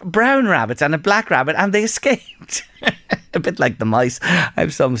we got brown rabbits and a black rabbit and they escaped. A bit like the mice. I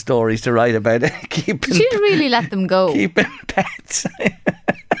have some stories to write about it. Did you really let them go? Keeping pets.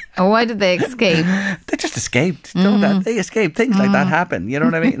 And why did they escape? They just escaped. Don't they? They escaped. Things like that happen. You know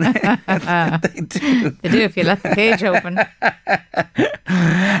what I mean? They do. They do if you let the cage open.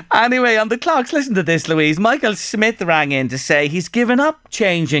 Anyway, on the clocks, listen to this, Louise. Michael Smith rang in to say he's given up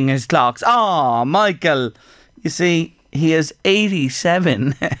changing his clocks. Oh, Michael. You see, he has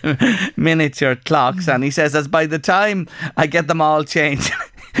 87 miniature clocks, and he says, as by the time I get them all changed,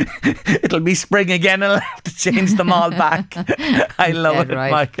 it'll be spring again and I'll have to change them all back. I love it,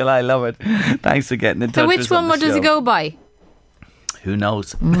 right. Michael. I love it. Thanks for getting in touch. So which one does he go by? Who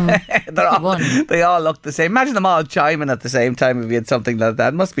knows? They all look the same. Imagine them all chiming at the same time if you had something like that.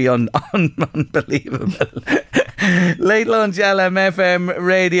 It must be unbelievable. Late Lunch LMFM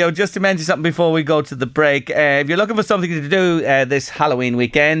Radio. Just to mention something before we go to the break. If you're looking for something to do this Halloween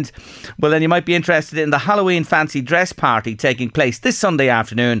weekend, well, then you might be interested in the Halloween Fancy Dress Party taking place this Sunday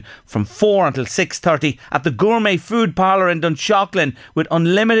afternoon from 4 until 6:30 at the Gourmet Food Parlour in Dunshaughlin, with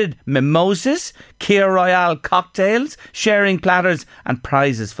unlimited mimosas, Kir Royale cocktails, sharing platters and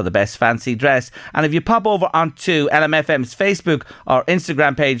prizes for the best fancy dress. And if you pop over onto LMFM's Facebook or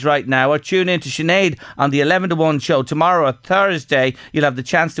Instagram page right now, or tune in to Sinead on the 11 to 1 show tomorrow or Thursday, you'll have the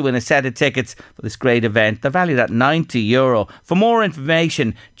chance to win a set of tickets for this great event. They're valued at €90. For more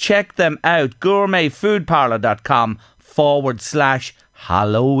information, check them out,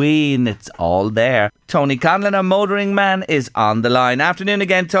 gourmetfoodparlour.com/Halloween. It's all there. Tony Conlon, our motoring man, is on the line. Afternoon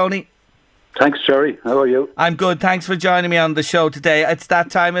again, Tony. Thanks, Jerry. How are you? I'm good. Thanks for joining me on the show today. It's that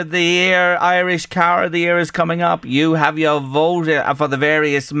time of the year. Irish Car of the Year is coming up. You have your vote for the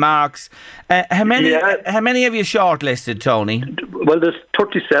various marks. How many have you shortlisted, Tony? Well, there's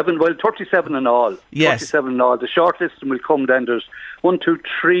 37. Well, 37 in all. Yes. 37 in all. The shortlisting will come then. There's 1, 2,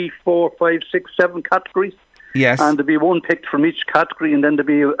 3, 4, 5, 6, 7 categories. Yes. And there'll be one picked from each category, and then there'll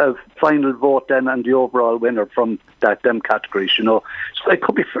be a final vote then and the overall winner from them categories, you know. So it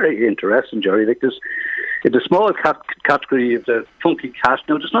could be very interesting, Jerry. Like this, in the small category of the funky cat,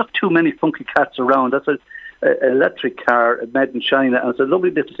 now there's not too many funky cats around. That's an electric car made in China, and it's a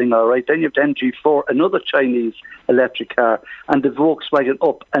lovely little thing, all right. Then you have the MG4, another Chinese electric car, and the Volkswagen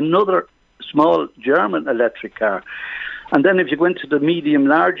Up, another small German electric car. And then if you go into the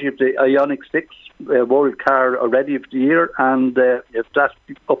medium-large, you have the Ioniq 6, World Car already of the year, and you have that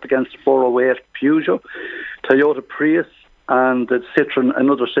up against the 408 Peugeot, Toyota Prius, and the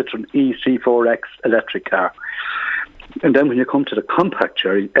another Citroen EC4X electric car. And then when you come to the compact,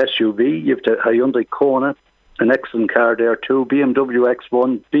 Jerry, SUV, you have the Hyundai Kona, an excellent car there too, BMW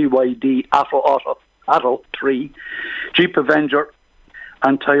X1, BYD Atto 3, Jeep Avenger,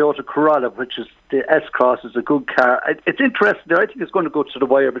 and Toyota Corolla, which is the S-Cross, is a good car. It's interesting there. I think it's going to go to the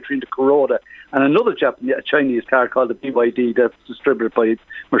wire between the Corolla and another Chinese car called the BYD that's distributed by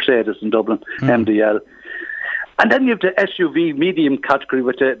Mercedes in Dublin, MDL. And then you have the SUV medium category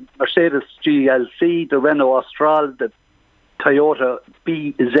with the Mercedes GLC, the Renault Austral, the Toyota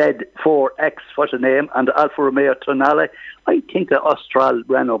BZ4X, what a name, and the Alfa Romeo Tonale. I think the Austral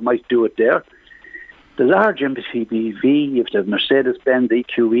Renault might do it there. The large MPV, you have the Mercedes-Benz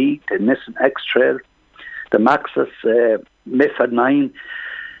EQE, the Nissan X-Trail, the Maxus MIFA 9.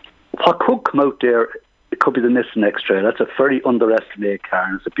 What could come out there, it could be the Nissan X-Trail. That's a very underestimated car,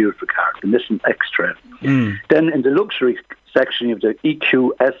 and it's a beautiful car, the Nissan X-Trail. Then in the luxury section, you have the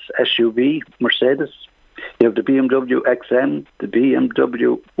EQS SUV, Mercedes. You have the BMW XM, the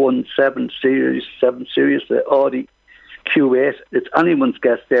BMW 7 Series, the Audi Q8. It's anyone's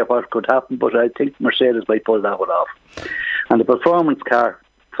guess there what could happen, but I think Mercedes might pull that one off. And the performance car,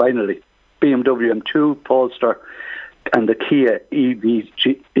 finally, BMW M2 Polestar and the Kia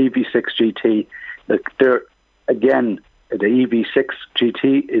EV6 GT. They're, again, the EV6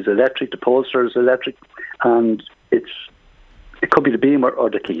 GT is electric, the Polestar is electric, and it could be the Beamer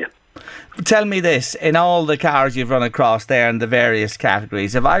or the Kia. Tell me this, in all the cars you've run across there in the various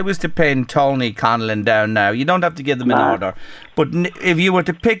categories, if I was to pin Tony Conlon down now, you don't have to give them in order, but if you were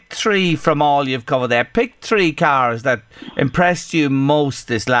to pick 3 from all you've covered there, pick 3 cars that impressed you most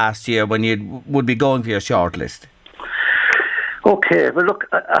this last year when you would be going for your shortlist. Okay, well look,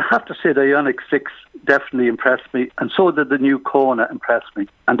 I have to say the Ioniq 6 definitely impressed me, and so did the new Kona impress me,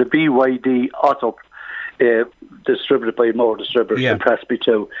 and the BYD Atto distributed by more distributors impressed me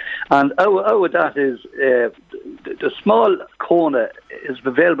too. And out of that is the small Kona is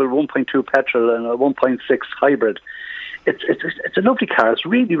available 1.2 petrol and a 1.6 hybrid. It's a lovely car. It's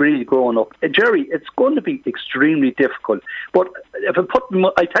really, really growing up. Jerry, it's going to be extremely difficult. But if I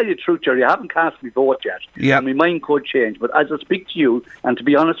tell you the truth, Jerry, I haven't cast my vote yet. Yeah. And my mind could change. But as I speak to you, and to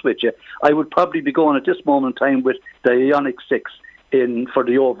be honest with you, I would probably be going at this moment in time with the Ioniq 6 for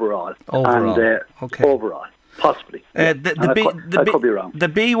the overall. Overall. Possibly. I could be wrong. The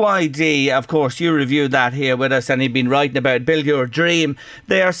BYD, of course, you reviewed that here with us, and you've been writing about Build Your Dream.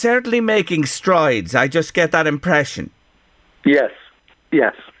 They are certainly making strides. I just get that impression. Yes,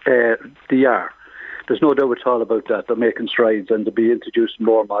 they are. There's no doubt at all about that. They're making strides, and they'll be introducing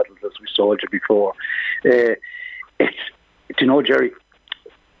more models, as we told you before. Jerry,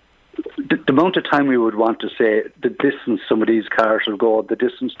 the amount of time we would want to say the distance some of these cars will go, the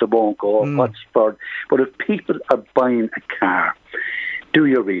distance they won't go, what's for. But if people are buying a car, do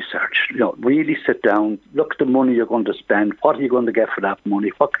your research. Really sit down, look at the money you're going to spend. What are you going to get for that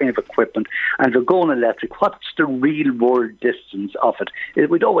money? What kind of equipment? And if you're going electric, what's the real world distance of it?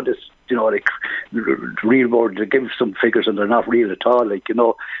 We don't want this, real world to give some figures and they're not real at all. Be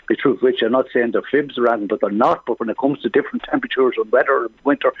true of which, I'm not saying they're fibs or anything, but they're not. But when it comes to different temperatures and weather,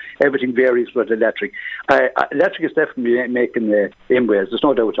 winter, everything varies with electric. Electric is definitely making inways. There's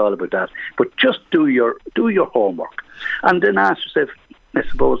no doubt at all about that. But just do your homework, and then ask yourself, I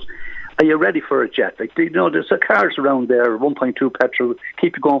suppose, are you ready for a jet? There's cars around there, 1.2 petrol,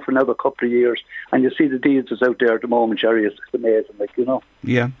 keep you going for another couple of years, and you see the deals that's out there at the moment, Jerry. It's amazing,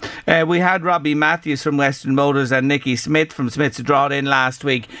 Yeah. We had Robbie Matthews from Western Motors and Nicky Smith from Smith's Drogheda in last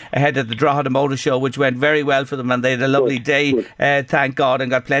week ahead of the Drogheda Motor Show, which went very well for them, and they had a lovely day, thank God,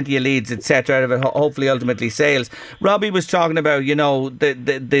 and got plenty of leads, etc. out of it, hopefully ultimately sales. Robbie was talking about,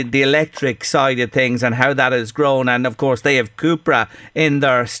 the electric side of things and how that has grown, and of course they have Cupra in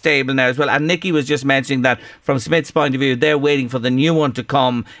their stable now as well. And Nicky was just mentioning that from Smith's point of view, they're waiting for the new one to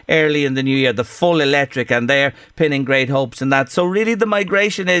come early in the new year, the full electric, and they're pinning great hopes in that. So really the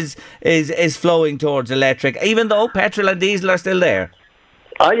migration is flowing towards electric, even though petrol and diesel are still there.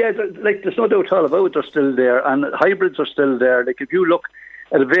 Yeah, there's no doubt at all about it, they're still there, and hybrids are still there. If you look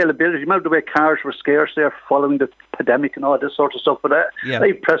at availability, remember the way cars were scarce there following the pandemic and all this sort of stuff. But I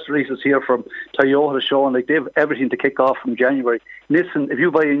have press releases here from Toyota showing they have everything to kick off from January. Nissan, if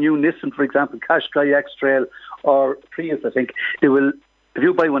you buy a new Nissan, for example, Qashqai, X-Trail or Prius, I think, they will. If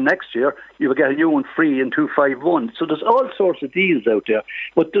you buy one next year, you will get a new one free in 251. So there's all sorts of deals out there.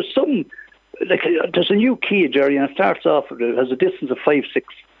 But there's there's a new Kia, Jerry, and it starts off, it has a distance of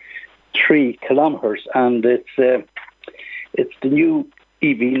 563 kilometres, and it's the new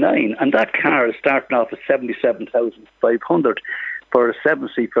EV9, and that car is starting off at 77,500 for a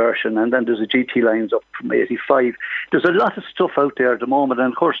 7-seat version, and then there's a GT lines up from 85. There's a lot of stuff out there at the moment,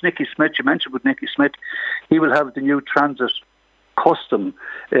 and of course Nicky Smith, you mentioned with Nicky Smith, he will have the new Transit Custom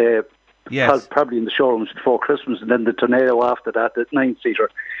probably in the showrooms before Christmas, and then the Tornado after that, the 9-seater,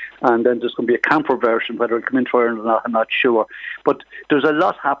 and then there's going to be a camper version. Whether it'll come into Ireland or not, I'm not sure, but there's a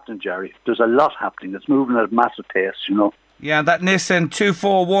lot happening, Jerry. There's a lot happening. It's moving at a massive pace, Yeah, that Nissan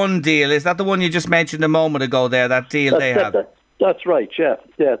 241 deal, is that the one you just mentioned a moment ago there, that deal they have? That's right, yeah,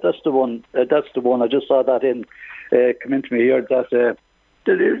 that's the one. I just saw that come into me here, that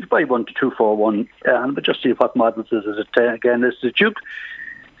you buy one to 241, but just see what models is it. Again, it's the Duke,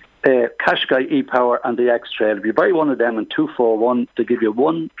 Qashqai e-Power and the X-Trail. If you buy one of them in 241, they give you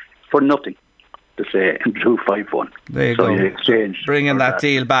one for nothing, to say, in 251. There you go. You exchange. Bringing that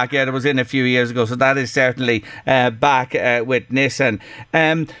deal back. Yeah, it was in a few years ago, so that is certainly back with Nissan.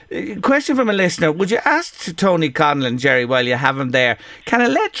 Question from a listener. Would you ask Tony Conlon, Jerry, while you have him there, can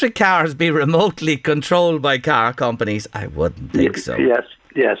electric cars be remotely controlled by car companies? I wouldn't think so.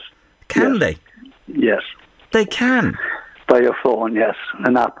 Yes. Can they? Yes. They can? By your phone, yes.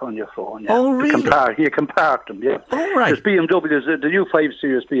 An app on your phone, yes. Oh, really? You can park them, yeah. Oh, right. There's BMW, the new 5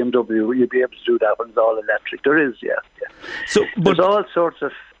 Series BMW, you'll be able to do that when it's all electric. There is, yeah. So, there's all sorts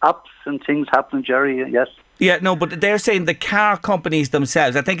of apps and things happening, Jerry, yes. Yeah, no, but they're saying the car companies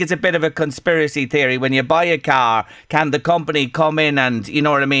themselves. I think it's a bit of a conspiracy theory. When you buy a car, can the company come in and, you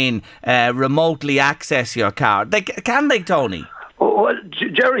know what I mean, remotely access your car? Can they, Tony? Oh, well,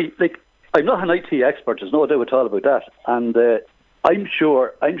 Jerry, I'm not an IT expert, there's no doubt at all about that. And I'm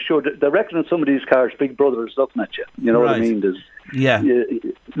sure that they're reckoning some of these cars, Big Brother is looking at you. You know what I mean?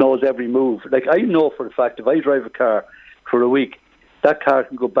 Knows every move. I know for a fact, if I drive a car for a week, that car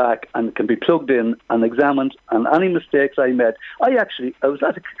can go back and can be plugged in and examined, and any mistakes I made. I was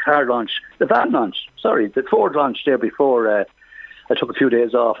at a car launch, the Ford launch there before I took a few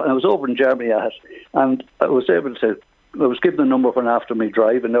days off, and I was over in Germany at it, and I was given a number for after me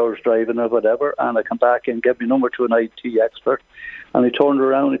drive, an hour's driving or whatever, and I come back and gave me a number to an IT expert, and he turned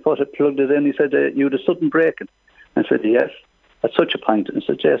around, he plugged it in, he said, you had a sudden braking. I said, yes, at such a point. And he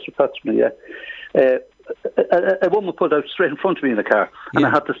said, yes, approximately, yeah. A woman pulled out straight in front of me in the car, and I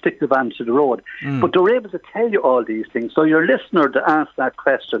had to stick the van to the road. But they were able to tell you all these things. So your listener to ask that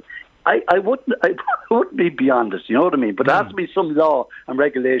question, I wouldn't be beyond it, you know what I mean? But there has to be some law and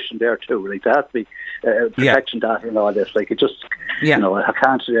regulation there too. Like there has to be protection data and all this. Like it just, you know, I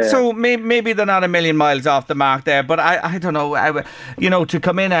can't. So maybe they're not a million miles off the mark there, but I don't know. You know, to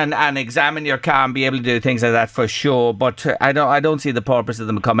come in and examine your car and be able to do things like that for sure. But I don't see the purpose of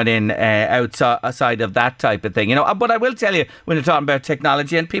them coming in outside of that type of thing. You know, but I will tell you, when you're talking about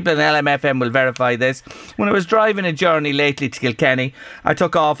technology, and people in LMFM will verify this. When I was driving a journey lately to Kilkenny, I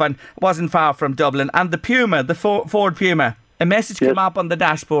took off and wasn't far from Dublin, and the Puma, the Ford Puma, a message came up on the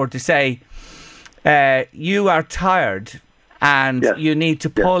dashboard to say, you are tired and you need to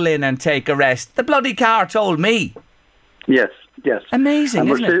pull in and take a rest. The bloody car told me. Yes. Amazing,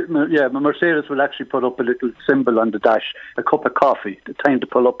 isn't it? Yeah, Mercedes will actually put up a little symbol on the dash, a cup of coffee, the time to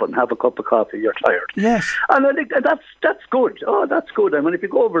pull up and have a cup of coffee, you're tired. Yes. And I think that's good. Oh, that's good. I mean, if you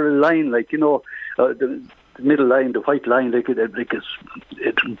go over a line, like, you know, the middle line, the white line, it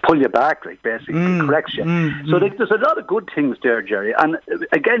pull you back, like, basically, corrects you. So there's a lot of good things there, Jerry. And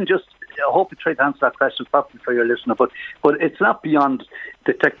again, just I hope you try to answer that question properly for your listener, but it's not beyond.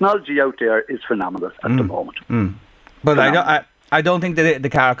 The technology out there is phenomenal at the moment. But I don't think that the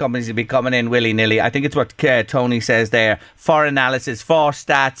car companies will be coming in willy-nilly. I think it's what Tony says there, for analysis, for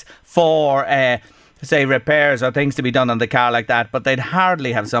stats, for say repairs or things to be done on the car like that, but they'd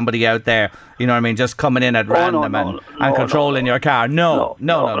hardly have somebody out there, you know what I mean, just coming in at random and controlling your car. No.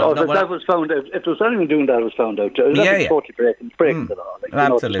 That was found out. If there was anyone doing that, it was found out. Totally breaking the law. Like,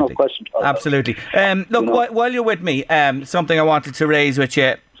 absolutely. No question. Absolutely. Look, while you're with me, something I wanted to raise with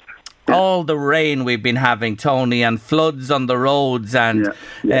you. All the rain we've been having, Tony, and floods on the roads and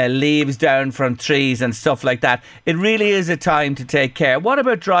leaves down from trees and stuff like that. It really is a time to take care. What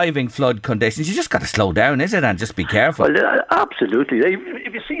about driving flood conditions? You just got to slow down, is it? And just be careful. Well, absolutely.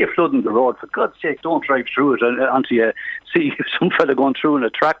 If you see a flood on the road, for God's sake, don't drive through it until you see some fella going through in a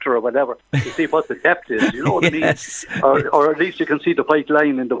tractor or whatever to see what the depth is. You know what I mean? Or at least you can see the white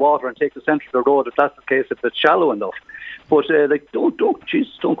line in the water and take the centre of the road if that's the case, if it's shallow enough. But don't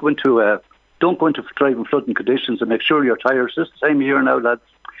go into driving flooding conditions, and make sure your tyres. This time of year now, lads,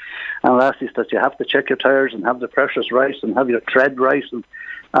 and last is that you have to check your tyres and have the pressures right and have your tread right.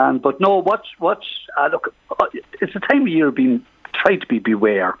 But no, look, it's a time of year try to be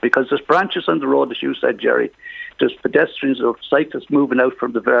beware, because there's branches on the road, as you said, Jerry. There's pedestrians or cyclists moving out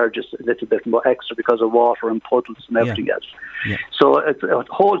from the verge just a little bit more extra because of water and puddles and everything else. Yeah. So it's a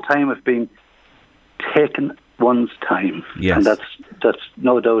whole time of being taken one's time, and that's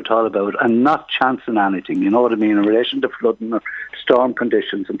no doubt all about it, and not chancing anything, you know what I mean, in relation to flooding or storm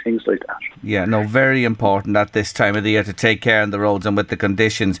conditions and things like that. Yeah, no, very important at this time of the year to take care on the roads and with the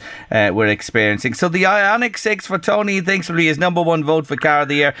conditions we're experiencing. So the Ioniq 6 for Tony, he thinks will be his number one vote for car of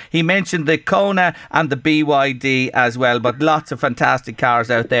the year. He mentioned the Kona and the BYD as well, but lots of fantastic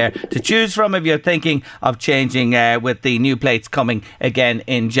cars out there to choose from if you're thinking of changing with the new plates coming again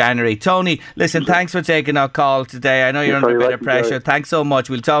in January. Tony, listen, thanks for taking our call today. I know you're under a bit of pressure. Thanks so much.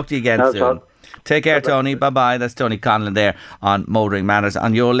 We'll talk to you again soon. Take care, Tony. Bye-bye. That's Tony Conlon there on Motoring Matters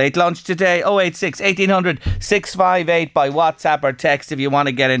on your late lunch today. 086 1800 658 by WhatsApp or text if you want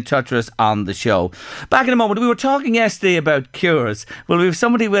to get in touch with us on the show. Back in a moment, we were talking yesterday about cures. Well, we have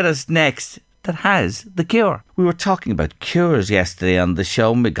somebody with us next that has the cure. We were talking about cures yesterday on the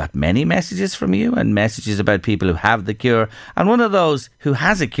show, and we got many messages from you and messages about people who have the cure. And one of those who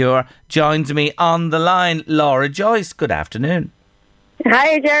has a cure joins me on the line, Laura Joyce. Good afternoon.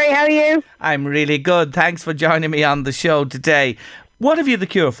 Hi, Jerry. How are you? I'm really good. Thanks for joining me on the show today. What have you the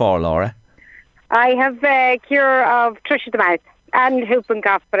cure for, Laura? I have a cure of thrush of the mouth and whooping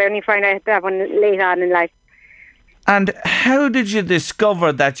cough, but I only find out that one late on in life. And how did you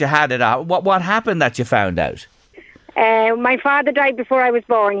discover that you had it? What happened that you found out? My father died before I was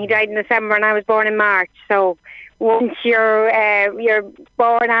born. He died in December and I was born in March. So once you're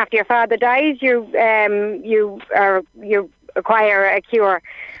born after your father dies, you acquire a cure.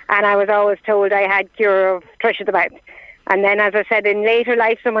 And I was always told I had cure of thrush of the mouth. And then, as I said, in later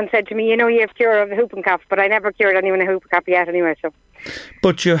life, someone said to me, you know, you have cure of the whooping cough, but I never cured anyone of whooping cough yet anyway. So.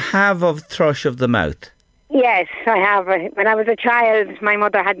 But you have of thrush of the mouth? Yes, I have. When I was a child, my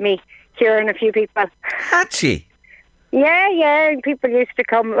mother had me curing a few people. Had she? Yeah. People used to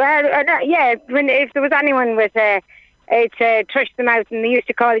come. If there was anyone with thrush of the mouth, and they used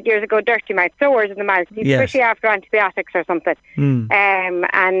to call it years ago dirty mouth, sores in the mouth, especially after antibiotics or something.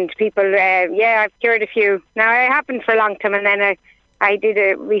 And people, I've cured a few. Now, it happened for a long time, and then I did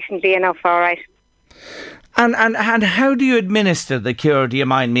it recently enough, all right. And how do you administer the cure, do you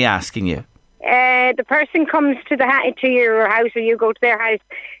mind me asking you? The person comes to your house, or you go to their house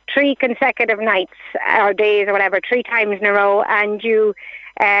 3 consecutive nights or days or whatever, 3 times in a row, and you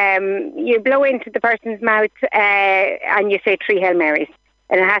you blow into the person's mouth and you say 3 Hail Marys.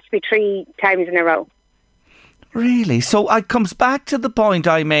 And it has to be 3 times in a row. Really? So it comes back to the point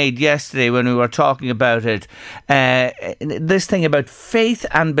I made yesterday when we were talking about it, this thing about faith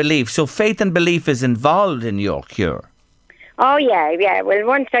and belief. So faith and belief is involved in your cure. Oh, yeah. Well,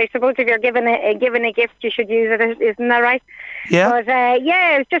 once, I suppose, if you're given a gift, you should use it, isn't that right? Yeah. But,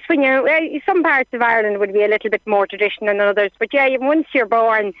 it's just when some parts of Ireland would be a little bit more traditional than others. But, yeah, once you're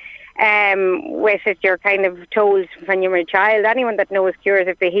born with it, you're kind of told when you're a child, anyone that knows cures,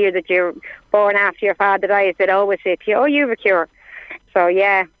 if they hear that you're born after your father dies, they'd always say to you, oh, you have a cure. So,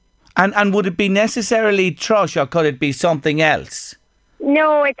 yeah. And would it be necessarily thrush, or could it be something else?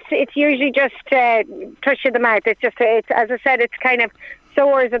 No, it's usually just thrush of the mouth. It's as I said, it's kind of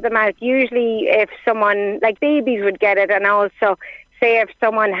sores of the mouth. Usually if someone, like babies would get it, and also say if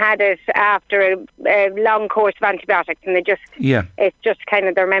someone had it after a long course of antibiotics and it's just kind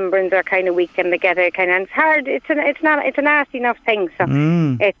of their membranes are kind of weak and they get it kind of, and it's hard. It's a nasty enough thing. So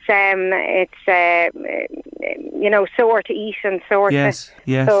it's sore to eat and sore to. Yes.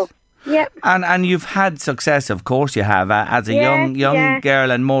 So, yeah. And you've had success, of course you have, as a young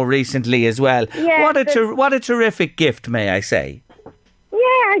girl, and more recently as well. Yeah, what a terrific gift, may I say.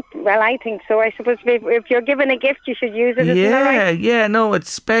 Yeah, I think so. I suppose if you're given a gift, you should use it. Isn't that right? Yeah, no,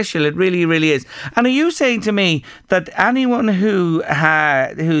 it's special. It really, really is. And are you saying to me that anyone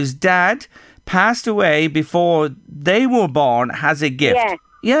whose dad passed away before they were born has a gift?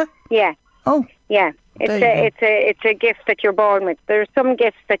 Yeah. Oh. Yeah. It's a gift that you're born with. There's some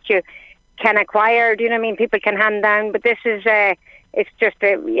gifts that you can acquire. Do you know what I mean? People can hand down, but this is it's just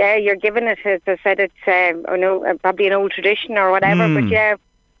you're given it. As I said, it's probably an old tradition or whatever. But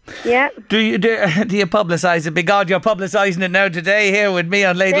yeah. Do you publicise it? God, you're publicising it now today here with me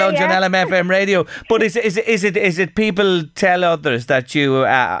on Late Lunch on LMFM Radio. But is it people tell others that you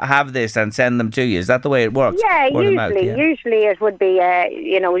have this and send them to you? Is that the way it works? Yeah, usually it would be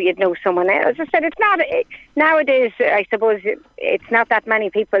you'd know someone else. As I said, it's not nowadays. I suppose it's not that many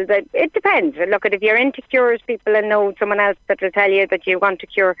people. That it depends. Look, if you're into cures, people and know someone else that will tell you that you want to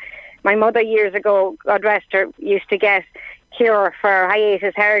cure. My mother years ago, God rest her, used to get cure for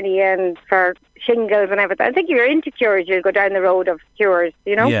hiatus hernia and for shingles and everything. I think if you're into cures, you'll go down the road of cures,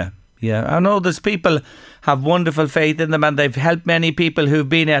 you know? Yeah. I know there's people have wonderful faith in them, and they've helped many people who've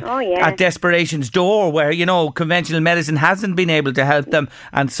been at desperation's door where, conventional medicine hasn't been able to help them,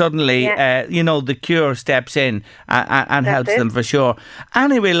 and suddenly, the cure steps in and helps them for sure.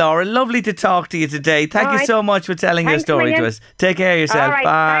 Anyway, Laura, lovely to talk to you today. Thank you so much for telling your story to us. Take care of yourself. All right.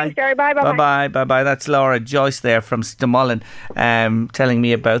 Bye. Thanks, Jerry. Bye. Bye. That's Laura Joyce there from Stamullen, telling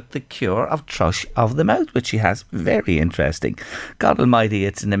me about the cure of thrush of the mouth, which she has. Very interesting. God almighty,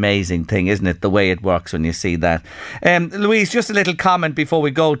 it's an amazing thing, isn't it, the way it works when you see that. Louise, just a little comment before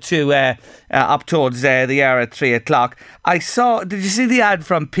we go to up towards the hour at 3 o'clock. Did you see the ad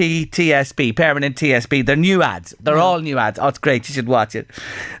from PTSB, Permanent TSB? They're new ads. They're all new ads. Oh, it's great. You should watch it.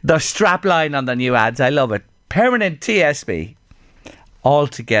 The strapline on the new ads. I love it. Permanent TSB.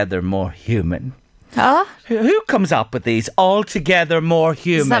 Altogether more human. Huh? Who comes up with these? Altogether more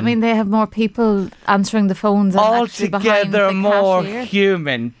human. Does that mean they have more people answering the phones? And altogether more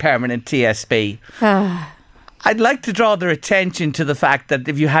human, Permanent TSB. I'd like to draw their attention to the fact that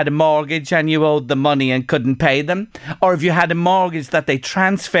if you had a mortgage and you owed the money and couldn't pay them, or if you had a mortgage that they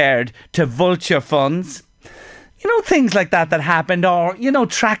transferred to vulture funds, things like that happened, or,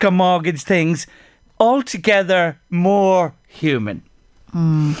 tracker mortgage things, altogether more human.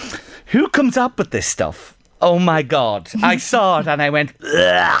 Who comes up with this stuff? Oh my God. I saw it and I went,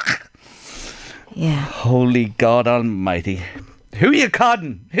 ugh. Yeah. Holy God almighty. Who you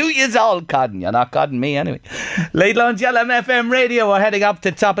codding? Who yous all codding? You're not codding me anyway. Late Lunch LMFM Radio. We're heading up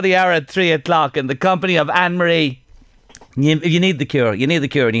to top of the hour at 3 o'clock in the company of Anne-Marie. You need the cure. You need the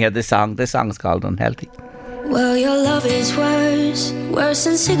cure, and you hear this song. This song's called Unhealthy. Well, your love is worse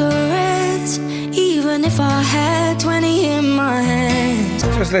than cigarettes. Even if I had 20 in my hands.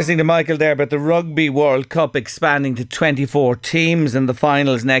 Just listening to Michael there about the Rugby World Cup expanding to 24 teams in the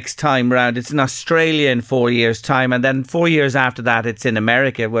finals next time round. It's in Australia in 4 years' time, and then 4 years after that it's in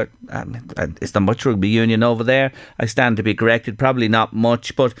America. Is there much rugby union over there? I stand to be corrected, probably not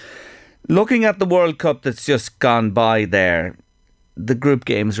much. But looking at the World Cup that's just gone by there, the group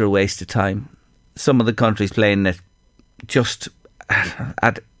games are a waste of time. Some of the countries playing it just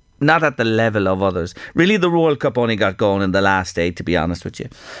not at the level of others. Really, the World Cup only got going in the last 8, to be honest with you.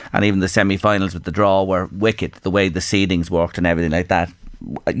 And even the semi-finals with the draw were wicked, the way the seedings worked and everything like that.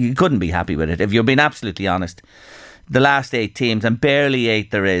 You couldn't be happy with it, if you're being absolutely honest. the last 8 teams, and barely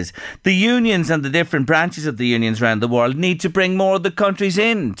 8 there is. The unions and the different branches of the unions around the world need to bring more of the countries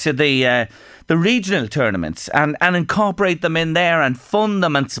in to the regional tournaments and incorporate them in there and fund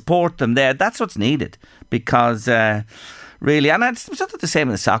them and support them there. That's what's needed, because really, and it's sort of the same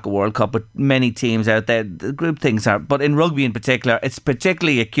in the Soccer World Cup with many teams out there. The group things are, but in rugby in particular, it's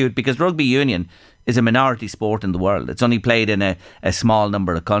particularly acute because rugby union is a minority sport in the world. It's only played in a small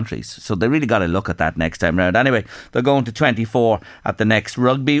number of countries. So they really got to look at that next time round. Anyway, they're going to 24 at the next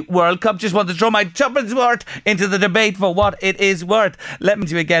Rugby World Cup. Just want to throw my tuppence worth into the debate for what it is worth. Let me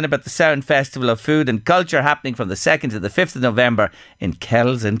tell you again about the Sound Festival of Food and Culture happening from the 2nd to the 5th of November in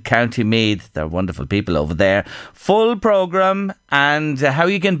Kells in County Meath. They're wonderful people over there. Full programme and how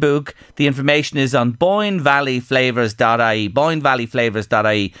you can book. The information is on BoyneValleyFlavors.ie.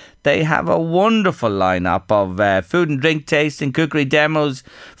 BoyneValleyFlavors.ie. They have a wonderful lineup of food and drink tasting, cookery demos,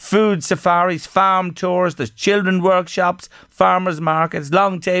 food safaris, farm tours. There's children workshops, farmers markets,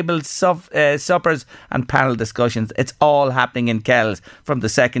 long tables, suppers and panel discussions. It's all happening in Kells from the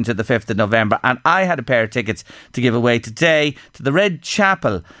 2nd to the 5th of November. And I had a pair of tickets to give away today to the Red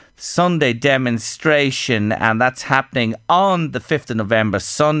Chapel Sunday demonstration, and that's happening on the 5th of November,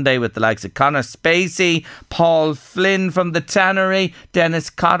 Sunday, with the likes of Conor Spacey, Paul Flynn from the Tannery,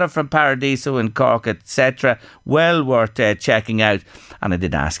 Dennis Cotter from Paradiso in Cork, etc. Well worth checking out. And I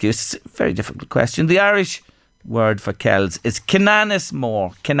did ask you, it's a very difficult question. The Irish word for Kells is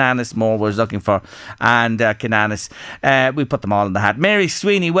Kinanesmore. Kinanesmore was looking for, and Kinanes. We put them all in the hat. Mary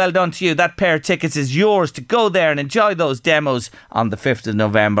Sweeney, well done to you. That pair of tickets is yours to go there and enjoy those demos on the 5th of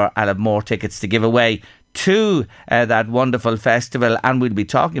November. I'll have more tickets to give away to that wonderful festival, and we'll be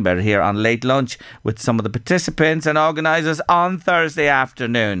talking about it here on Late Lunch with some of the participants and organisers on Thursday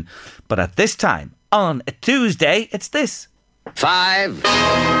afternoon. But at this time, on a Tuesday, it's this. 5,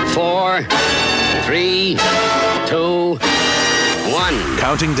 4, 3, 2, 1.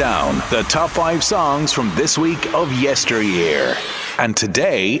 Counting down the top 5 songs from this week of yesteryear. And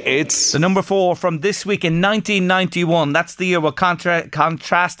today it's... the number 4 from this week in 1991. That's the year we're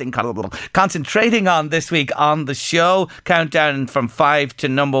concentrating on this week on the show. Countdown from 5 to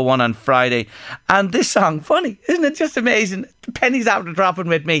number 1 on Friday. And this song, funny, isn't it just amazing? The pennies after dropping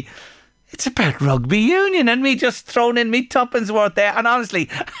with me. It's about rugby union and me just throwing in me tuppence worth there. And honestly,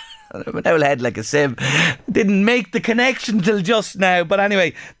 I'm an old head like a sieve. Didn't make the connection till just now. But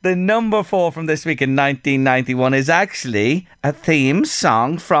anyway, the number 4 from this week in 1991 is actually a theme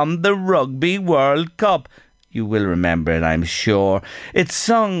song from the Rugby World Cup. You will remember it, I'm sure. It's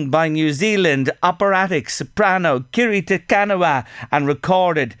sung by New Zealand operatic soprano Kiri Te Kanawa and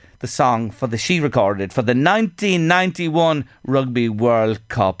recorded the song she recorded it for the 1991 Rugby World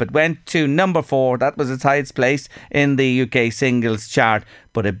Cup. It went to number 4. That was its highest place in the UK singles chart.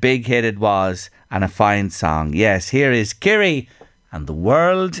 But a big hit it was, and a fine song. Yes, here is Kiri and the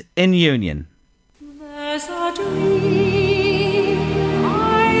World in Union. There's a dream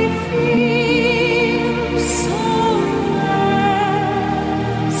I feel so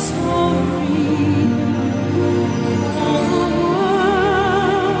rare, so real. All the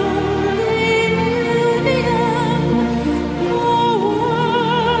world in union, the world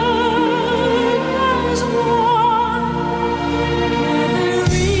as one,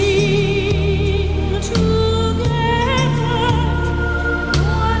 gathering together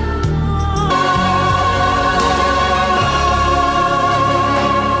one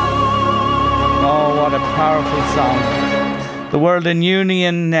Oh, what a powerful song. The World in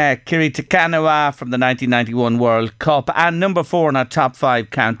Union, Kiri Te Kanawa from the 1991 World Cup, and number 4 in our top 5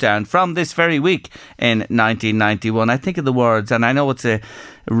 countdown from this very week in 1991. I think of the words, and I know it's a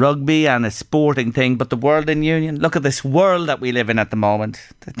rugby and a sporting thing, but the World in Union, look at this world that we live in at the moment.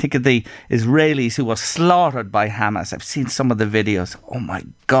 I think of the Israelis who were slaughtered by Hamas. I've seen some of the videos. Oh my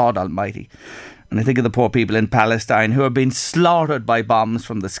God almighty. And I think of the poor people in Palestine who are being slaughtered by bombs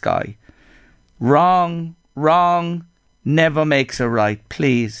from the sky. Wrong, never makes a right.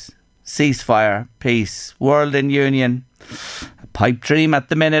 Please, ceasefire, peace, World in Union. A pipe dream at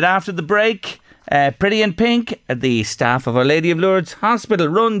the minute. After the break, Pretty in Pink, the staff of Our Lady of Lourdes Hospital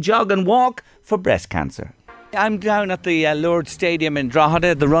run, jog and walk for breast cancer. I'm down at the Lourdes Stadium in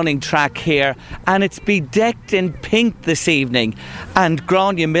Drogheda, the running track here, and it's bedecked in pink this evening. And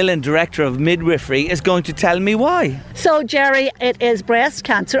Grania Millen, Director of Midwifery, is going to tell me why. So, Jerry, it is Breast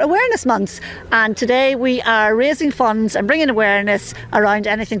Cancer Awareness Month, and today we are raising funds and bringing awareness around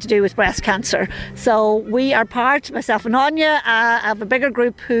anything to do with breast cancer. So we are part, myself and Anya, of a bigger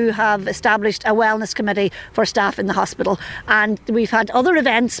group who have established a wellness committee for staff in the hospital. And we've had other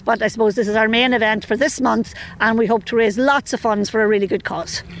events, but I suppose this is our main event for this month, and we hope to raise lots of funds for a really good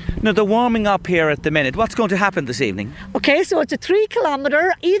cause. Now, they're warming up here at the minute. What's going to happen this evening? Okay, so it's a 3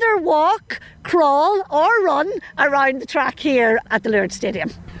 kilometre, either walk, crawl or run around the track here at the Lourdes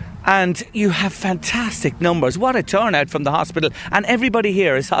Stadium. And you have fantastic numbers. What a turnout from the hospital. And everybody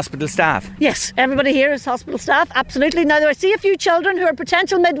here is hospital staff. Yes, everybody here is hospital staff, absolutely. Now, I see a few children who are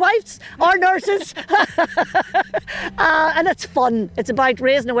potential midwives or nurses. And it's fun. It's about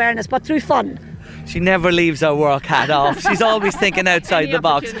raising awareness, but through fun. She never leaves her work hat off. She's always thinking outside the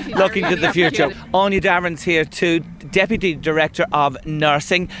box, looking to the future. Anya Davern's here too, Deputy Director of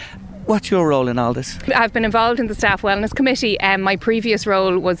Nursing. What's your role in all this? I've been involved in the Staff Wellness Committee. My previous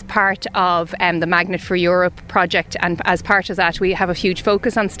role was part of the Magnet for Europe project, and as part of that we have a huge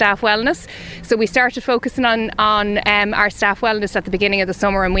focus on staff wellness. So we started focusing on our staff wellness at the beginning of the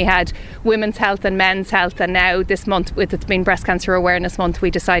summer, and we had women's health and men's health, and now this month, with it being Breast Cancer Awareness Month, we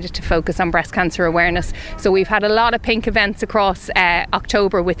decided to focus on breast cancer awareness. So we've had a lot of pink events across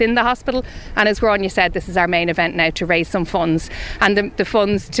October within the hospital, and as Grania said, this is our main event now to raise some funds, and the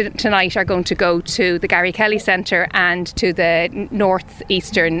funds tonight are going to go to the Gary Kelly Centre and to the North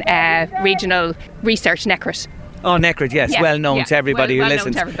Eastern Regional Research, NECRIT. Oh, NECRIT, yes, well known to everybody who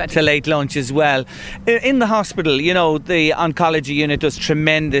listens to Late Lunch as well. In the hospital, you know, the oncology unit does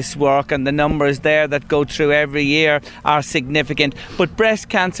tremendous work, and the numbers there that go through every year are significant. But breast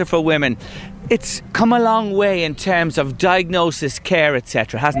cancer for women, it's come a long way in terms of diagnosis, care,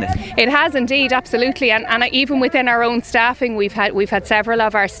 etc., hasn't it? It has indeed, absolutely, and even within our own staffing, we've had several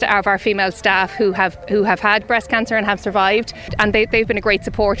of our female staff who have had breast cancer and have survived, and they've been a great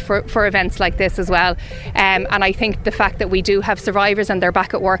support for events like this as well. And I think the fact that we do have survivors and they're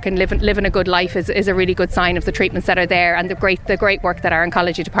back at work and living a good life is a really good sign of the treatments that are there and the great work that our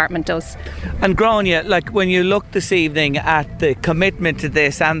oncology department does. And Grania, like when you look this evening at the commitment to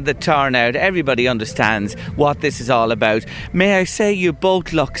this and the turnout, everybody understands what this is all about. May I say you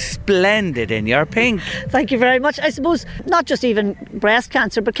both look splendid in your pink. Thank you very much. I suppose not just even breast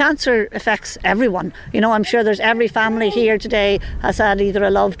cancer, but cancer affects everyone. You know, I'm sure there's every family here today has had either a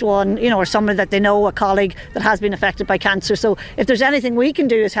loved one, you know, or somebody that they know, a colleague that has been affected by cancer. So if there's anything we can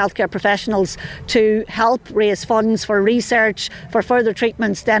do as healthcare professionals to help raise funds for research, for further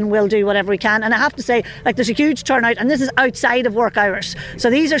treatments, then we'll do whatever we can. And I have to say, like, there's a huge turnout, and this is outside of work hours. So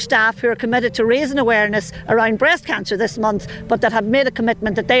these are staff who are committed to raising awareness around breast cancer this month, but that have made a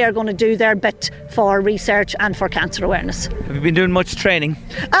commitment that they are going to do their bit for research and for cancer awareness. Have you been doing much training?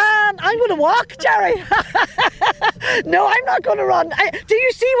 I'm going to walk, Jerry. No, I'm not going to run. Do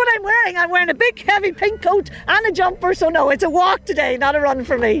you see what I'm wearing? I'm wearing a big heavy pink coat and a jumper, so no, it's a walk today, not a run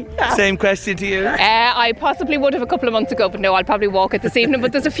for me. Same question to you. I possibly would have a couple of months ago, but no, I'll probably walk it this evening.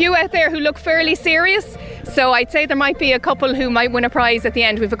 But there's a few out there who look fairly serious, so I'd say there might be a couple who might win a prize at the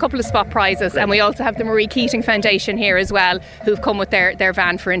end. We have a couple of spot prizes, and we also have the Marie Keating Foundation here as well, who've come with their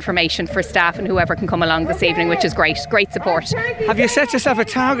van for information for staff and whoever can come along this evening, which is great support. Have you set yourself a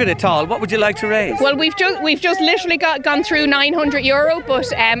target at all? What would you like to raise? Well, we've just literally gone through €900,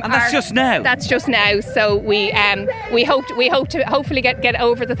 but and that's just now. That's just now. So we hope to hopefully get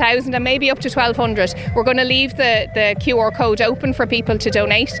over the 1,000 and maybe up to 1,200. We're going to leave the QR code open for people to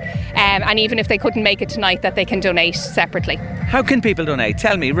donate, and even if they couldn't make it tonight, that they can donate separately. How can people donate?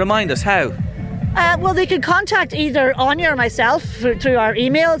 Tell me, remind us how. Well, they can contact either Anya or myself through our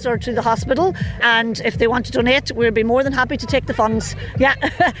emails or through the hospital, and if they want to donate, we'll be more than happy to take the funds. Yeah,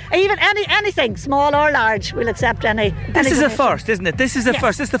 even anything, small or large, we'll accept any. This is donation. a first, isn't it? This is a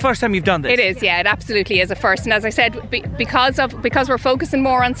first. This is the first time you've done this. It is, yeah. It absolutely is a first. And as I said, because we're focusing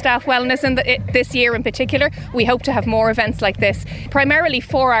more on staff wellness this year in particular, we hope to have more events like this, primarily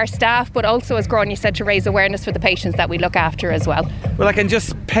for our staff, but also, as Grania said, to raise awareness for the patients that we look after as well. Well, I can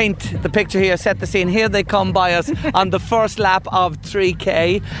just paint the picture here, set the scene. Here they come by us on the first lap of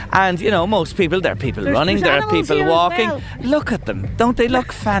 3K, and you know, most people, there are people running, there are people walking. Well. Look at them, don't they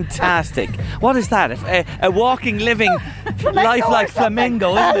look fantastic? What is that? A walking, living, lifelike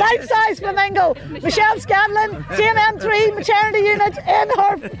flamingo, isn't it? Life-size flamingo. Michelle Scanlon, CMM3 maternity unit in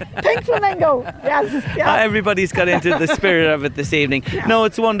her pink flamingo. Yes. Everybody's got into the spirit of it this evening. Yeah. No,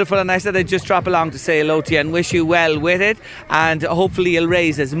 it's wonderful, and I said I'd just drop along to say hello to you and wish you well with it, and hopefully you'll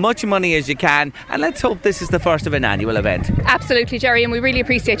raise as much money as you can, and let's hope this is the first of an annual event. Absolutely, Jerry, and we really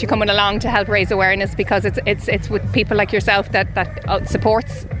appreciate you coming along to help raise awareness, because it's with people like yourself that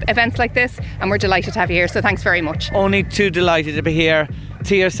supports events like this, and we're delighted to have you here, so thanks very much. Only too delighted to be here.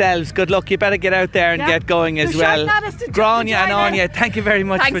 To yourselves, good luck. You better get out there and get going as well. Grania and Anya, thank you very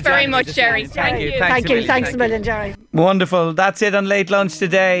much. Thanks for very much, Jerry. Thank you. Thanks a million, Jerry. Wonderful. That's it on Late Lunch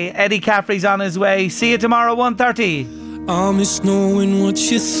today. Eddie Caffrey's on his way. See you tomorrow, 1:30. I miss knowing what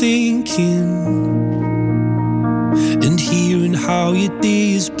you're thinking. and hearing how your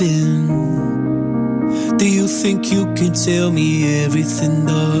day has been. Do you think you can tell me everything,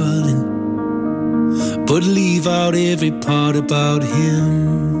 darling, but leave out every part about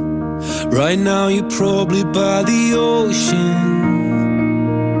him? Right now you're probably by the ocean,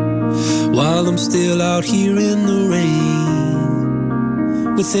 while I'm still out here in the rain.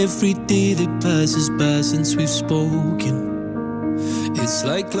 With every day that passes by since we've spoken, it's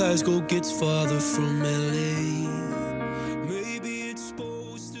like Glasgow gets farther from LA. Maybe it's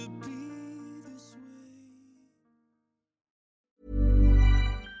supposed to be this way.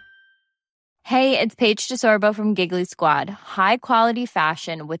 Hey, it's Paige DeSorbo from Giggly Squad. High quality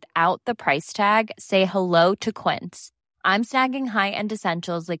fashion without the price tag. Say hello to Quince. I'm snagging high-end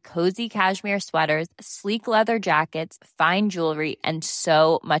essentials like cozy cashmere sweaters, sleek leather jackets, fine jewelry, and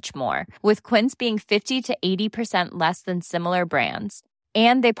so much more. With Quince being 50 to 80% less than similar brands.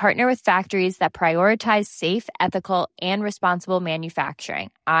 And they partner with factories that prioritize safe, ethical, and responsible manufacturing.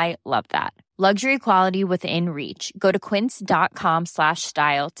 I love that. Luxury quality within reach. Go to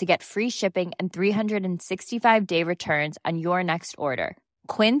quince.com/style to get free shipping and 365-day returns on your next order.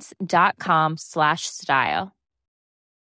 Quince.com/style.